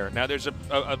on here. Now, there's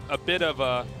a bit of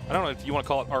a, I don't know if you want to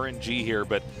call it RNG here,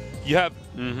 but you have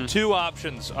 2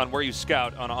 options on where you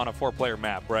scout on a 4-player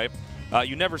map, right?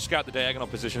 You never scout the diagonal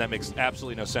position. That makes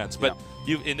absolutely no sense. But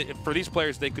for these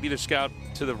players, they could either scout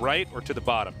to the right or to the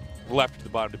bottom, left to the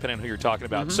bottom, depending on who you're talking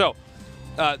about. So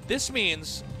this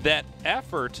means that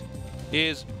effort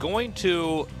is going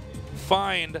to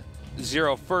find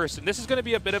 0 first, and this is going to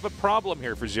be a bit of a problem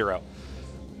here for 0.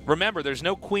 Remember, there's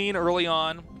no queen early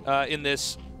on in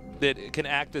this that can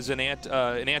act as an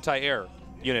anti-air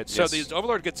unit. So the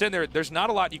Overlord gets in there. There's not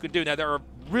a lot you can do. Now, there are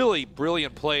really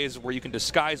brilliant plays where you can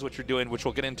disguise what you're doing, which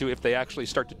we'll get into if they actually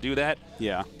start to do that.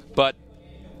 Yeah. But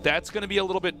that's going to be a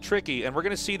little bit tricky, and we're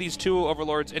going to see these 2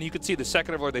 Overlords, and you can see the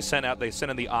second Overlord they sent out, they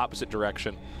sent in the opposite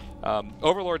direction.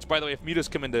 Overlords, by the way, if mutas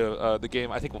come into the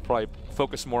game, I think we'll probably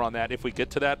focus more on that if we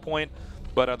get to that point.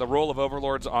 But the role of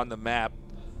Overlords on the map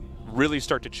really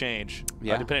start to change,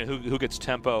 depending on who gets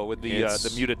tempo with the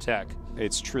muta tech.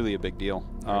 It's truly a big deal.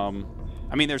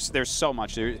 I mean, there's so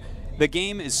much. The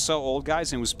game is so old,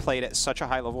 guys, and was played at such a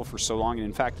high level for so long, and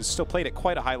in fact, it's still played at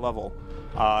quite a high level.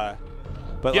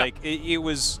 But like it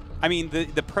was, I mean,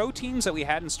 the pro teams that we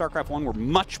had in StarCraft 1 were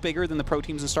much bigger than the pro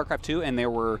teams in StarCraft 2, and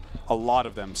there were a lot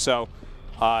of them. So,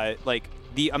 like,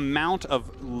 the amount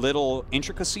of little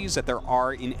intricacies that there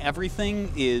are in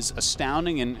everything is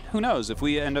astounding. And who knows, if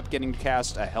we end up getting to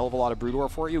cast a hell of a lot of Brood War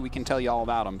for you, we can tell you all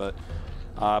about them.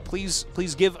 But please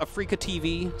give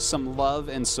AfreecaTV some love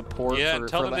and support. Yeah, for,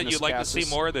 tell for them that you'd like to see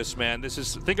more of this, man. This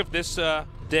is, think of this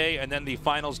day and then the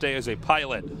finals day as a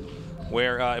pilot,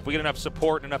 where if we get enough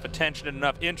support, enough attention, and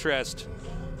enough interest,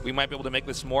 we might be able to make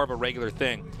this more of a regular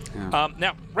thing. Yeah.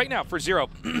 Now, right now, for 0,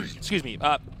 excuse me,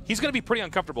 he's going to be pretty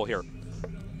uncomfortable here.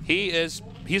 He's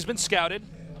been scouted.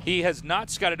 He has not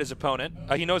scouted his opponent.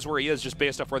 He knows where he is just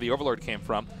based off where the Overlord came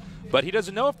from. But he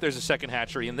doesn't know if there's a second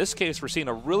hatchery. In this case, we're seeing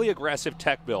a really aggressive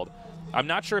tech build. I'm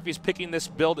not sure if he's picking this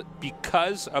build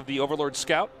because of the Overlord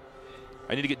scout.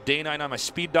 I need to get Day2 on my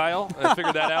speed dial and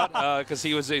figure that out because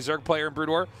he was a Zerg player in Brood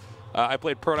War. I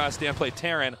played Protoss, Dan played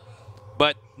Terran.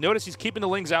 But notice he's keeping the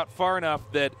Lings out far enough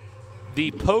that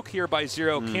the poke here by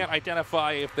 0 can't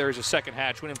identify if there's a second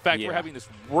hatch, when in fact we're having this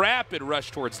rapid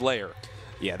rush towards layer.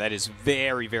 Yeah, that is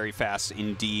very, very fast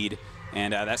indeed.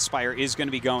 And that Spire is going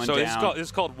to be going down. So this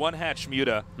is called one hatch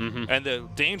muta. And the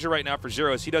danger right now for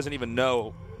 0 is he doesn't even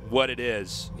know what it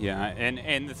is. Yeah,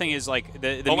 and the thing is, like,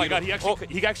 the oh my god, he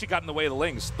actually got in the way of the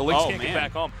Lings. The Lings can't get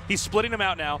back home. He's splitting them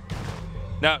out now.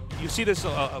 Now, you see this,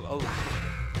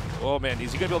 oh man,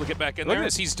 is he going to be able to get back in there? Look at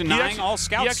this, he's denying all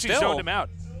scouts. He actually zoned him out.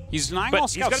 He's denying all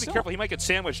scouts. He's got to be careful, he might get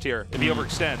sandwiched here if he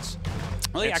overextends.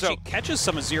 Well, he actually catches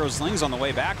some of 0's Lings on the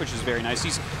way back, which is very nice.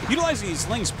 He's utilizing these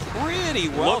Lings pretty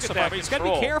well so far, but he's got to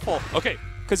be careful. Okay.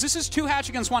 Because this is 2 hatch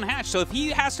against 1 hatch, so if he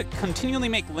has to continually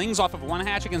make Lings off of 1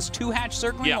 hatch against 2 hatch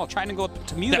circling while trying to go up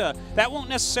to muta, that won't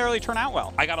necessarily turn out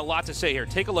well. I got a lot to say here.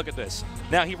 Take a look at this.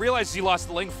 Now, he realizes he lost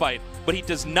the Ling fight, but he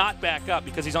does not back up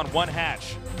because he's on 1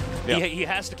 hatch. He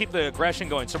has to keep the aggression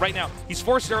going. So right now, he's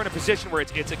forced her in a position where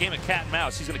it's a game of cat and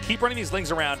mouse. He's going to keep running these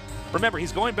Lings around. Remember,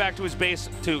 he's going back to his base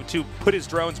to put his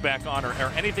drones back on or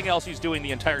anything else he's doing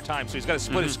the entire time. So he's got to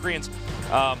split his screens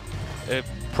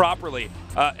properly.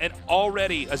 And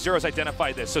already 0's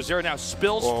identified this. So 0 now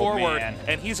spills forward,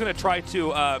 and he's going to try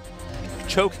to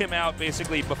choke him out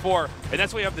basically before. And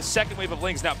that's why we have the second wave of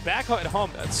Lings. Now, back at home,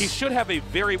 he should have a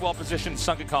very well-positioned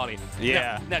sunken colony.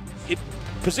 Yeah. Now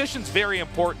position's very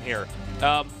important here.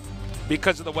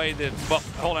 Because of the way that, well,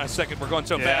 hold on a second, we're going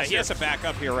so fast. He has to back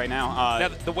up here right now. Now,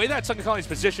 the way that sunken colony is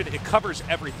positioned, it covers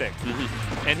everything.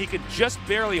 And he can just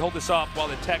barely hold this off while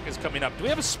the tech is coming up. Do we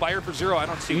have a Spire for 0? I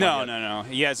don't see one yet. No.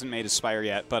 He hasn't made a Spire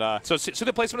yet. But So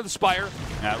the placement of the Spire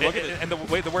look at and the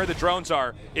way where the drones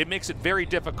are, it makes it very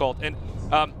difficult. And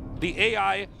the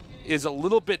AI is a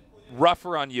little bit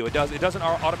rougher on you. It doesn't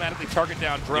automatically target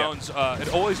down drones.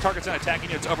 It always targets down attacking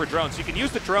units over drones. So you can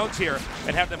use the drones here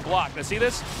and have them block. Now see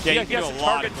this? Yeah, you can do a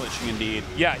lot of glitching indeed.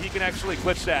 Yeah, he can actually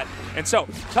glitch that. And so,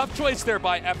 tough choice there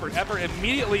by Effort. Effort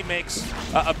immediately makes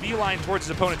a beeline towards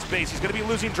his opponent's base. He's going to be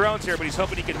losing drones here, but he's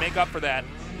hoping he can make up for that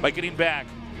by getting back.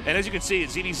 And as you can see,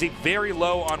 ZDZ very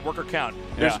low on worker count.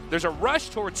 There's a rush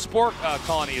towards spore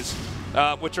colonies,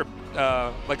 which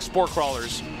are like spore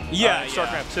crawlers in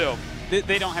StarCraft 2.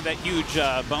 They don't have that huge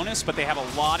bonus, but they have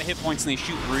a lot of hit points and they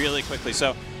shoot really quickly.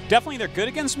 So definitely they're good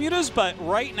against mutas, but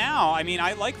right now, I mean,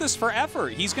 I like this for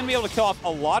Effort. He's going to be able to kill off a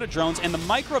lot of drones, and the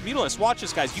micro mutalist, watch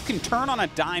this, guys. You can turn on a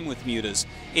dime with mutas.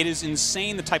 It is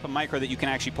insane the type of micro that you can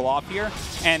actually pull off here,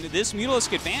 and this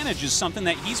mutalisk advantage is something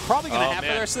that he's probably going to have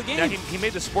for the rest of the game. Yeah, he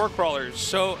made the spore crawler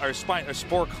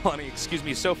spore colony, excuse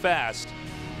me, so fast.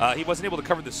 He wasn't able to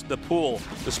cover the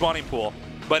spawning pool.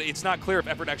 But it's not clear if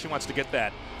Effort actually wants to get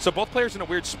that. So both players in a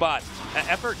weird spot.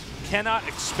 Effort cannot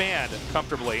expand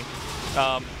comfortably.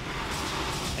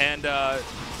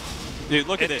 Dude,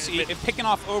 look at this. Picking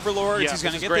off Overlords, he's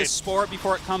going to get this Spore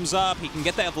before it comes up. He can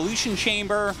get the Evolution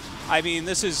Chamber. I mean,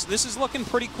 this is looking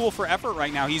pretty cool for Effort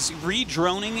right now. He's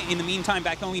re-droning in the meantime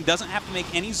back home. He doesn't have to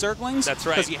make any Zerglings. That's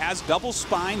right. Because he has double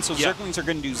spine, so Zerglings are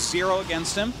going to do 0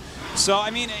 against him. So,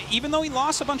 I mean, even though he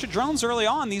lost a bunch of drones early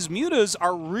on, these mutas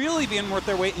are really being worth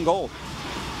their weight in gold.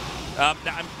 I'm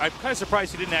kind of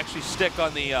surprised he didn't actually stick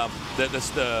on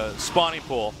the spawning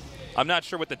pool. I'm not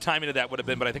sure what the timing of that would have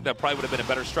been, but I think that probably would have been a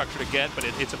better structure to get, but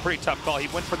it's a pretty tough call. He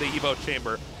went for the Evo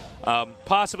chamber,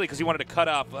 possibly because he wanted to cut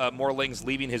off more lings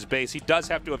leaving his base. He does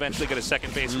have to eventually get a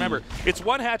second base. Remember, it's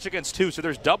 1 hatch against 2, so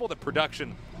there's double the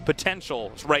production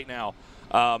potential right now.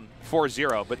 For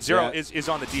Zero, but Zero is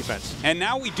on the defense. And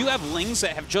now we do have lings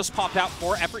that have just popped out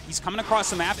for Effort. He's coming across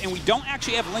the map, and we don't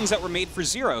actually have lings that were made for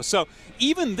Zero. So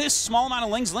even this small amount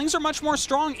of lings are much more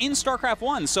strong in StarCraft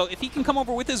 1. So if he can come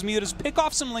over with his mutas, pick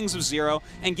off some lings of Zero,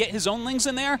 and get his own lings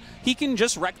in there, he can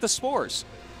just wreck the spores.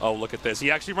 Oh, look at this.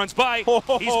 He actually runs by.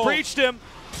 He's breached him.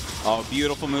 Oh,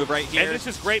 beautiful move right here. And this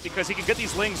is great because he can get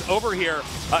these lings over here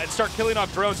and start killing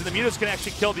off drones, and the mutas can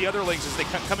actually kill the other lings as they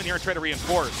come in here and try to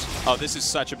reinforce. Oh, this is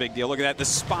such a big deal. Look at that. The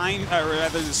spine, or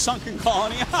rather the sunken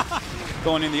colony,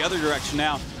 going in the other direction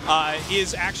now,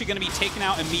 is actually going to be taken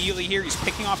out immediately here. He's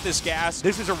picking off this gas.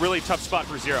 This is a really tough spot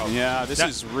for Zero. Yeah, this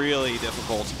is really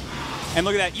difficult. And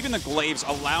look at that. Even the glaives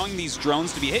allowing these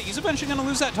drones to be hit. He's eventually going to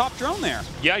lose that top drone there.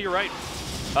 Yeah, you're right.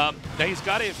 Now he's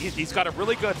got a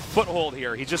really good foothold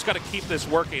here. He's just got to keep this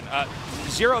working.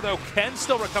 Zero, though, can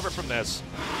still recover from this.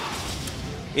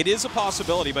 It is a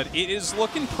possibility, but it is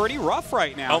looking pretty rough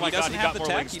right now. Oh my God, he doesn't have the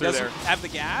tech. He doesn't there. have the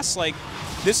gas. Like,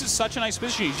 this is such a nice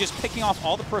position. He's just picking off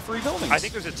all the periphery buildings. I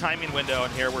think there's a timing window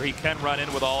in here where he can run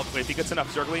in with all. If he gets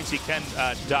enough Zerglings, he can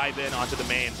dive in onto the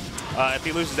main. If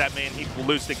he loses that main, he will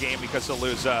lose the game because he'll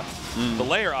lose the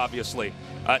layer, obviously.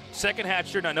 Second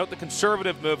hatch here. Now note the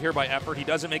conservative move here by Effort. He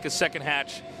doesn't make a second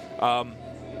hatch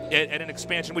at an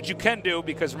expansion, which you can do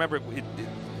because remember,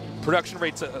 production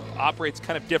rates operates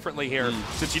kind of differently here.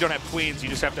 Since you don't have queens, you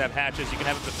just have to have hatches. You can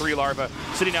have up to 3 larvae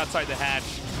sitting outside the hatch.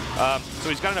 So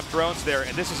he's got enough drones there,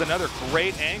 and this is another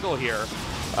great angle here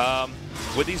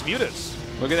with these mutas.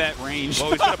 Look at that range.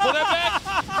 Well, he's going to pull that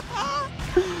back.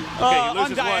 Okay,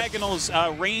 on diagonals,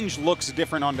 range looks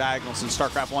different on diagonals in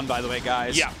StarCraft 1, by the way,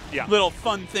 guys. Yeah. Little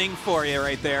fun thing for you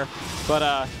right there.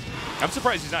 But I'm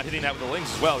surprised he's not hitting that with the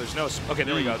lings as well. There's no. Okay,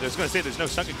 there we go. There's going to say there's no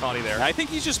sunken colony there. I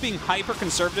think he's just being hyper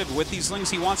conservative with these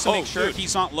lings. He wants to make sure if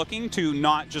he's not looking to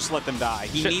not just let them die.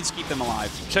 He needs to keep them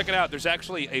alive. Check it out. There's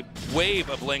actually a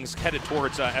wave of lings headed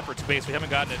towards Effort's base. We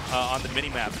haven't gotten it on the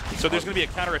mini-map. So there's going to be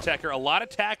a counterattack here. A lot of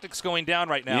tactics going down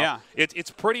right now. Yeah. It's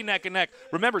pretty neck and neck.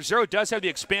 Remember, Zero does have the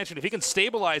expansion. If he can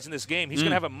stabilize in this game, he's going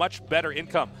to have a much better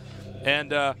income.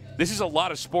 And this is a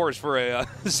lot of spores for a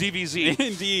ZVZ.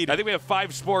 Indeed. I think we have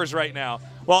 5 spores right now.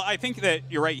 Well, I think that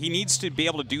you're right. He needs to be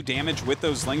able to do damage with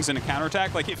those lings in a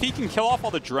counterattack. Like, if he can kill off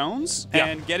all the drones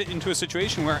and get it into a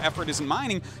situation where Effort isn't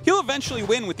mining, he'll eventually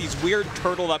win with these weird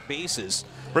turtled-up bases.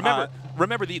 Remember,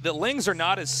 the lings are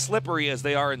not as slippery as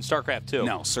they are in StarCraft 2.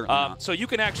 No, certainly not. So you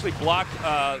can actually block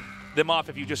them off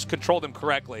if you just control them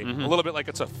correctly. A little bit like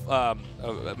it's a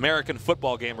American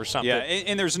football game or something. Yeah,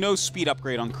 and there's no speed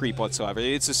upgrade on creep whatsoever.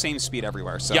 It's the same speed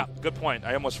everywhere. So. Yeah, good point.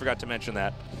 I almost forgot to mention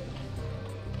that.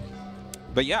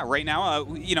 But yeah, right now,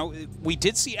 you know, we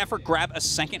did see Effort grab a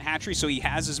second hatchery, so he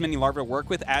has as many larvae to work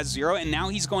with as Zero, and now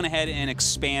he's going ahead and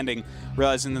expanding,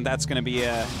 realizing that that's going to be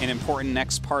an important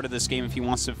next part of this game if he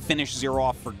wants to finish Zero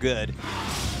off for good.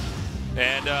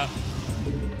 And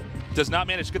does not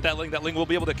manage to get that ling. That ling will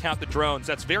be able to count the drones.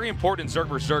 That's very important in Zerg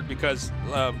vs. Zerg because,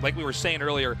 like we were saying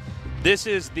earlier, this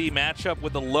is the matchup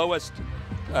with the lowest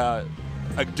a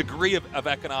degree of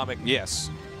economic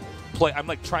play. I'm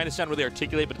like trying to sound really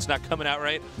articulate, but it's not coming out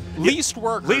right. Least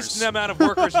workers. Least amount of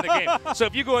workers in the game. So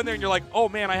if you go in there and you're like, oh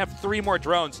man, I have 3 more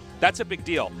drones, that's a big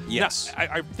deal. Yes. Now,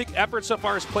 I think Effort so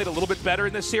far has played a little bit better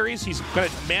in this series. He's going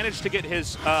to manage to get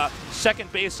his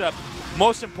second base up.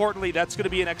 Most importantly, that's going to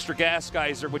be an extra gas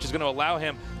geyser, which is going to allow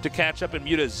him to catch up in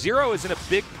mutas. Zero is in a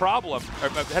big problem, or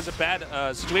has a bad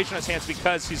situation on his hands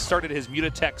because he's started his muta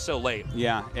tech so late.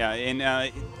 Yeah,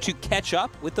 and to catch up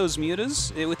with those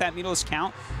mutas, with that mutalist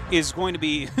count, is going to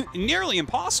be nearly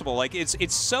impossible. Like,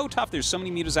 it's so tough. There's so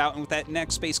many mutas out, and with that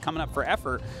next space coming up for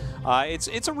Effort,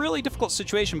 it's a really difficult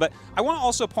situation. But I want to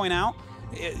also point out,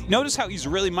 notice how he's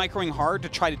really microing hard to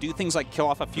try to do things like kill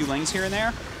off a few lings here and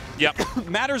there. Yep.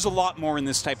 Matters a lot more in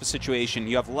this type of situation.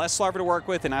 You have less larvae to work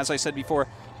with, and as I said before,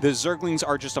 the Zerglings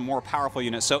are just a more powerful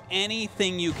unit. So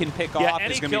anything you can pick off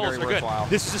is going to be very worthwhile.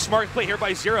 This is a smart play here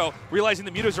by Zero, realizing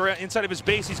the mutas are inside of his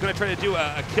base. He's going to try to do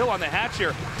a kill on the hatch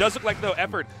here. Does look like, though,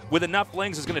 Effort with enough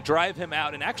lings is going to drive him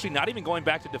out, and actually not even going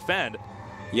back to defend.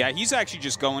 Yeah, he's actually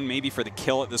just going maybe for the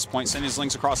kill at this point, send his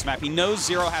lings across the map. He knows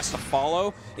Zero has to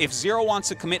follow. If Zero wants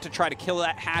to commit to try to kill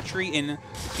that hatchery in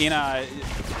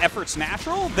Effort's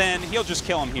natural, then he'll just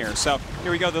kill him here. So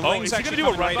here we go. The lings actually do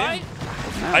a run by?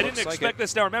 I didn't expect like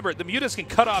this. Now remember, the mutas can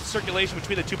cut off circulation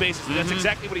between the two bases, and that's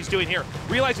exactly what he's doing here.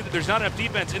 Realizing that there's not enough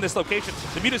defense in this location,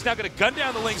 the muta's now going to gun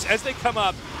down the lings as they come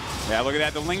up. Yeah, look at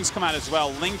that. The lings come out as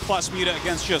well. Ling plus muta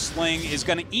against just ling is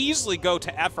going to easily go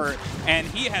to Effort, and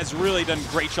he has really done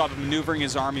a great job of maneuvering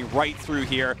his army right through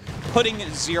here, putting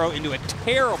Zero into a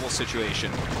terrible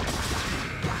situation.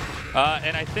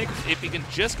 And I think if he can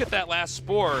just get that last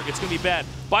spore, it's going to be bad.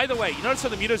 By the way, you notice how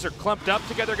the mutas are clumped up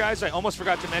together, guys? I almost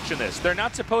forgot to mention this. They're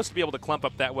not supposed to be able to clump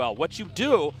up that well. What you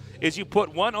do is you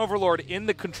put one Overlord in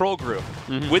the control group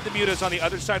with the mutas on the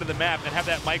other side of the map and have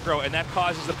that micro, and that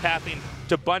causes the pathing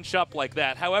to bunch up like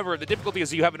that. However, the difficulty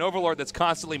is you have an Overlord that's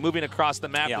constantly moving across the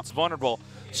map that's vulnerable.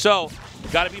 So,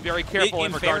 got to be very careful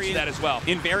in regards to that as well.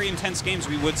 In very intense games,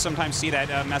 we would sometimes see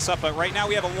that mess up, but right now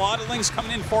we have a lot of lings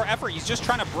coming in for Effort. He's just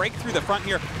trying to break through the front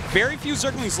here. Very few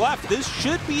Zerglings left. This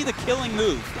should be the killing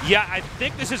move. Yeah, I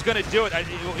think this is going to do it.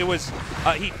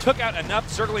 He took out enough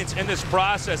Zerglings in this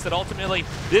process that ultimately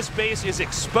this base is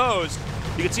exposed.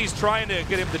 You can see he's trying to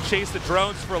get him to chase the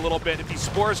drones for a little bit. If these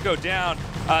spores go down,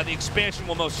 the expansion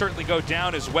will most certainly go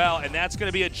down as well, and that's going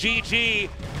to be a GG.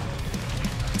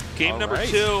 Game number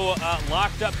 2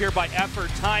 locked up here by Effort,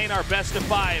 tying our best of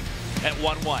 5 at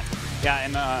 1-1. Yeah,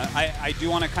 and I do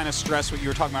want to kind of stress what you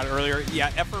were talking about earlier.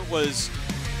 Yeah, Effort was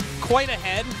quite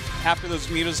ahead after those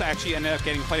mutas actually ended up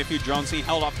getting quite a few drones. He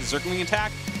held off the Zergling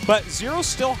attack, but Zero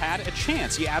still had a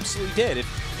chance. He absolutely did.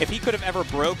 If he could have ever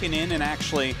broken in and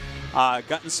actually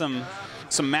gotten some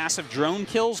massive drone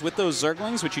kills with those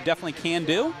Zerglings, which you definitely can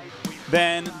do,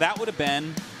 then that would have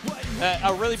been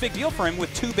a really big deal for him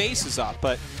with 2 bases up.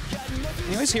 But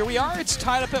anyways, here we are. It's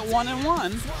tied up at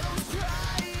 1-1.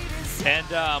 And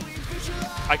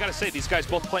I got to say, these guys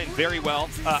both playing very well.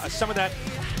 Some of that,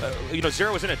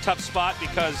 Zero was in a tough spot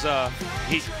because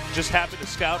he just happened to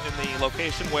scout in the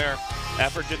location where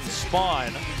Effort didn't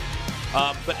spawn.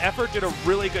 But Effort did a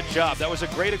really good job. That was a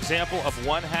great example of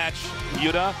one-hatch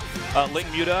muta, Ling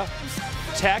muta,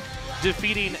 tech,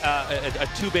 defeating a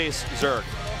 2-base Zerg.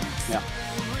 Yeah.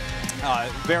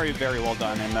 Very, very well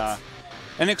done, and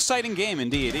an exciting game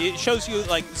indeed. It shows you,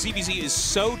 like, ZVZ is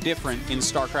so different in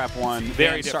StarCraft 1 and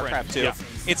StarCraft 2. Yeah.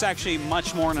 It's actually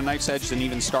much more on a knife's edge than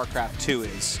even StarCraft 2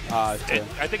 is. I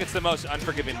think it's the most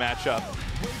unforgiving matchup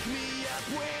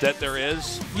that there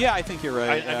is. Yeah, I think you're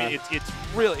right. I mean, it's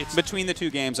really... Between the 2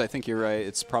 games, I think you're right.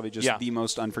 It's probably just the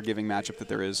most unforgiving matchup that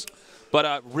there is.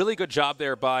 But really good job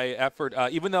there by Effort.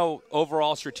 Even though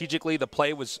overall, strategically, the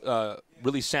play was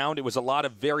really sound, it was a lot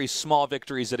of very small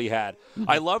victories that he had.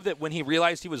 I love that when he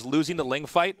realized he was losing the Ling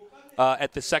fight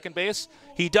at the second base,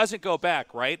 he doesn't go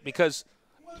back, right? Because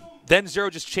then Zero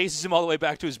just chases him all the way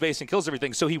back to his base and kills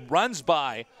everything. So he runs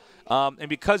by, and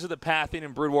because of the pathing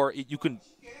in Brood War, you can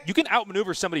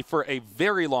outmaneuver somebody for a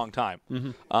very long time.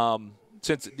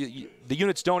 Since the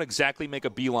units don't exactly make a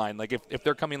beeline. Like, if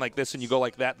they're coming like this and you go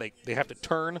like that, they have to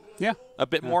turn a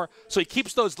bit more. So he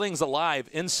keeps those lings alive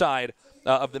inside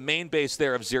of the main base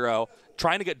there of Zero,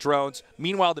 trying to get drones.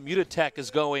 Meanwhile, the muted tech is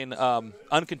going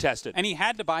uncontested. And he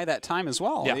had to buy that time as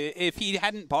well. Yeah. If he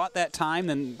hadn't bought that time,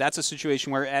 then that's a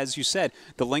situation where, as you said,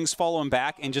 the Lings follow him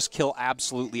back and just kill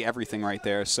absolutely everything right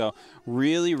there. So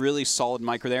really, really solid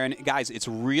micro there. And guys, it's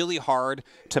really hard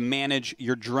to manage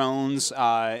your drones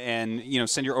and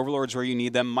send your overlords where you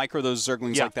need them, micro those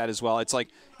Zerglings like that as well. It's like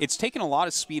it's taken a lot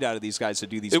of speed out of these guys to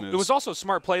do these moves. It was also a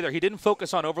smart play there. He didn't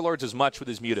focus on overlords as much with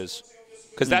his mutas.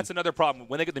 Because that's another problem.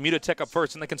 When they get the muted tech up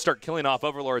first, and they can start killing off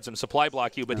overlords and supply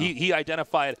block you. But he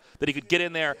identified that he could get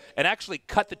in there and actually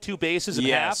cut the two bases in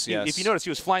half. Yes. If you notice, he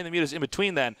was flying the mutas in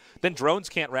between then drones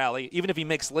can't rally. Even if he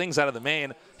makes Lings out of the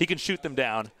main, he can shoot them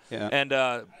down. Yeah. And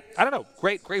I don't know.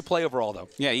 Great play overall, though.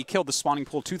 Yeah, he killed the spawning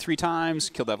pool 2-3 times,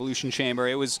 killed the evolution chamber.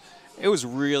 It was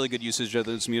really good usage of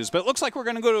those mutas. But it looks like we're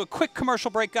going to go to a quick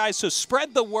commercial break, guys. So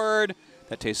spread the word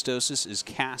that Tastosis is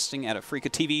casting at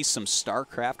AfreecaTV some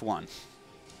StarCraft 1.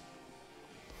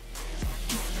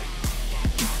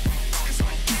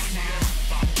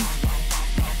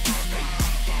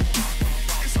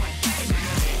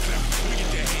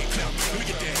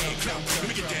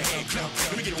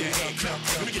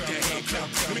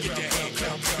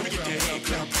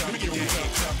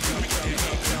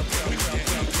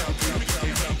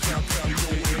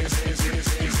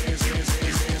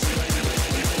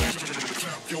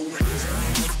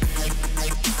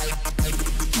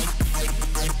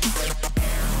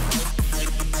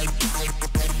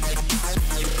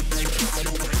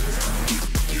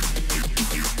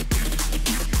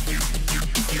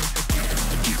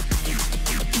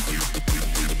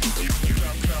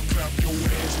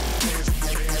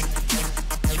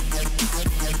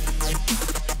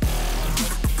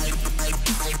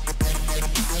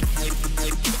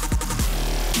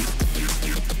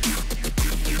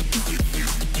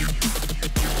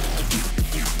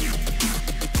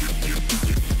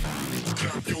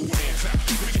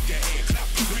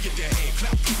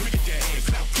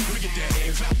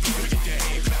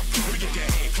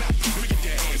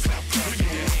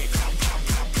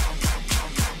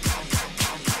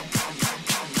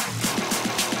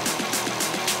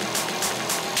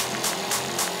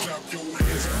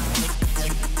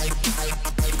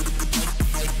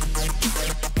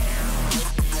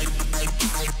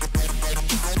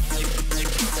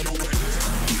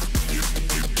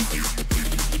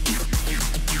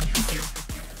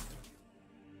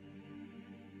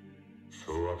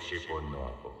 수없이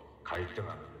분노하고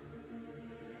갈등하고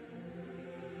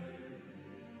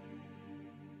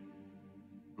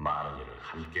많은 일을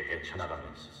함께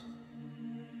헤쳐나가면서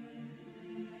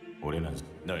우리는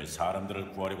늘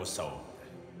사람들을 구하려고 싸우는데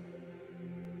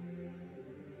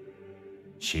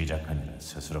시작한 일은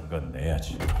스스로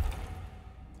끝내야지.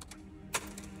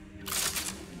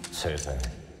 세상에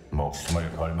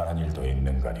목숨을 걸 만한 일도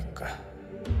있는 거니까.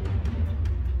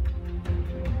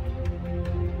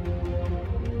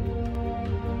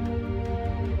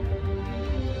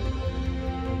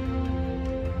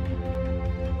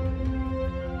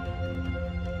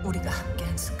 우리가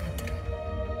함께한 순간들을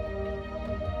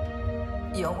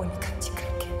영원히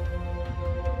간직할게.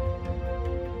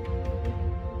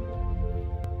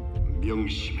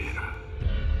 명심해라.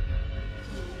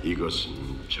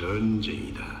 이것은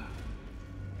전쟁이다.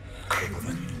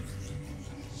 그분은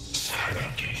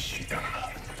살아계시다.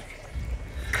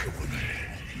 그분을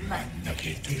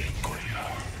만나게 될 거야.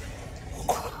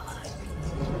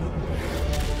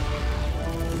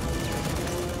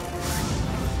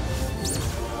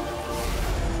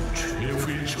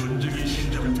 최후의 전쟁이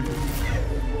시작되고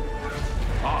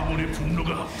아몬의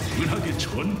분노가 은하계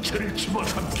전체를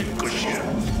집어삼킬 것이야.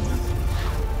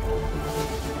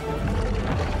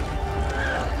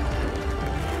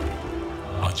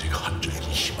 아직 한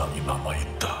줄기 희망이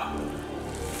남아있다.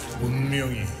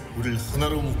 운명이 우릴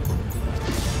하나로 묶었고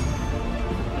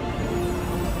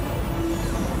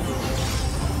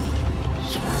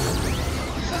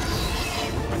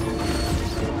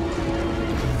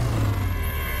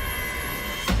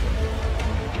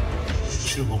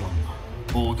주범은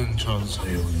모든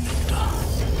전사의 운명이다.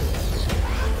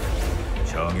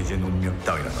 정해진 운명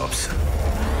따위는 없어.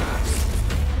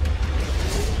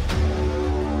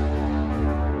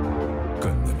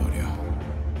 끝내버려.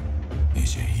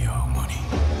 이제 영원히.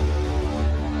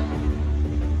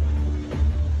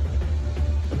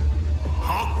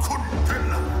 하쿤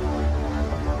벨라.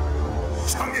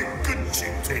 장의 끝이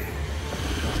돼.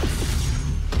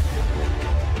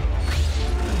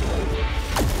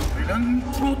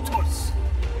 우리는 프로토스.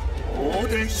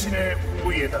 모든 신의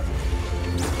후예다.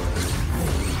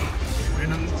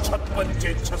 우리는 첫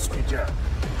번째 저승이자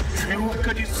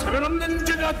최후까지 살아남는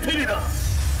자가 되리라.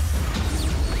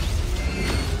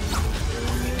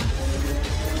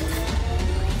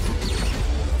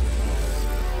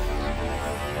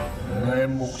 내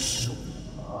목숨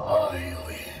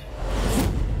아유이.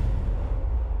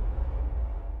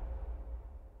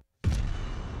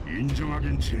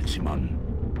 인정하긴 싫지만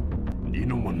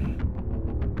이놈은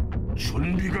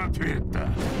준비가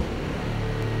됐다.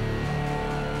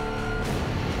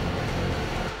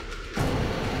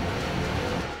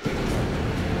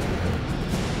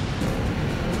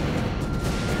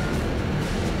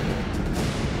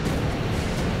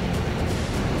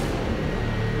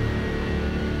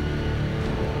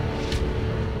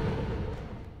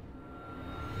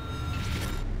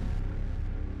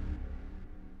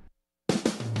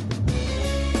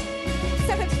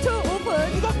 StarCraft 2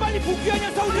 오픈. 이것 빨리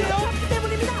복귀하냐 서울이에요? 아쉽기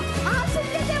때문입니다.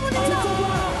 아쉽기 때문이죠.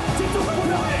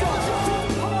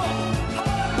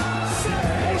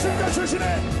 오신다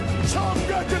출신의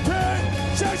처음과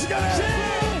끝에 자 시간에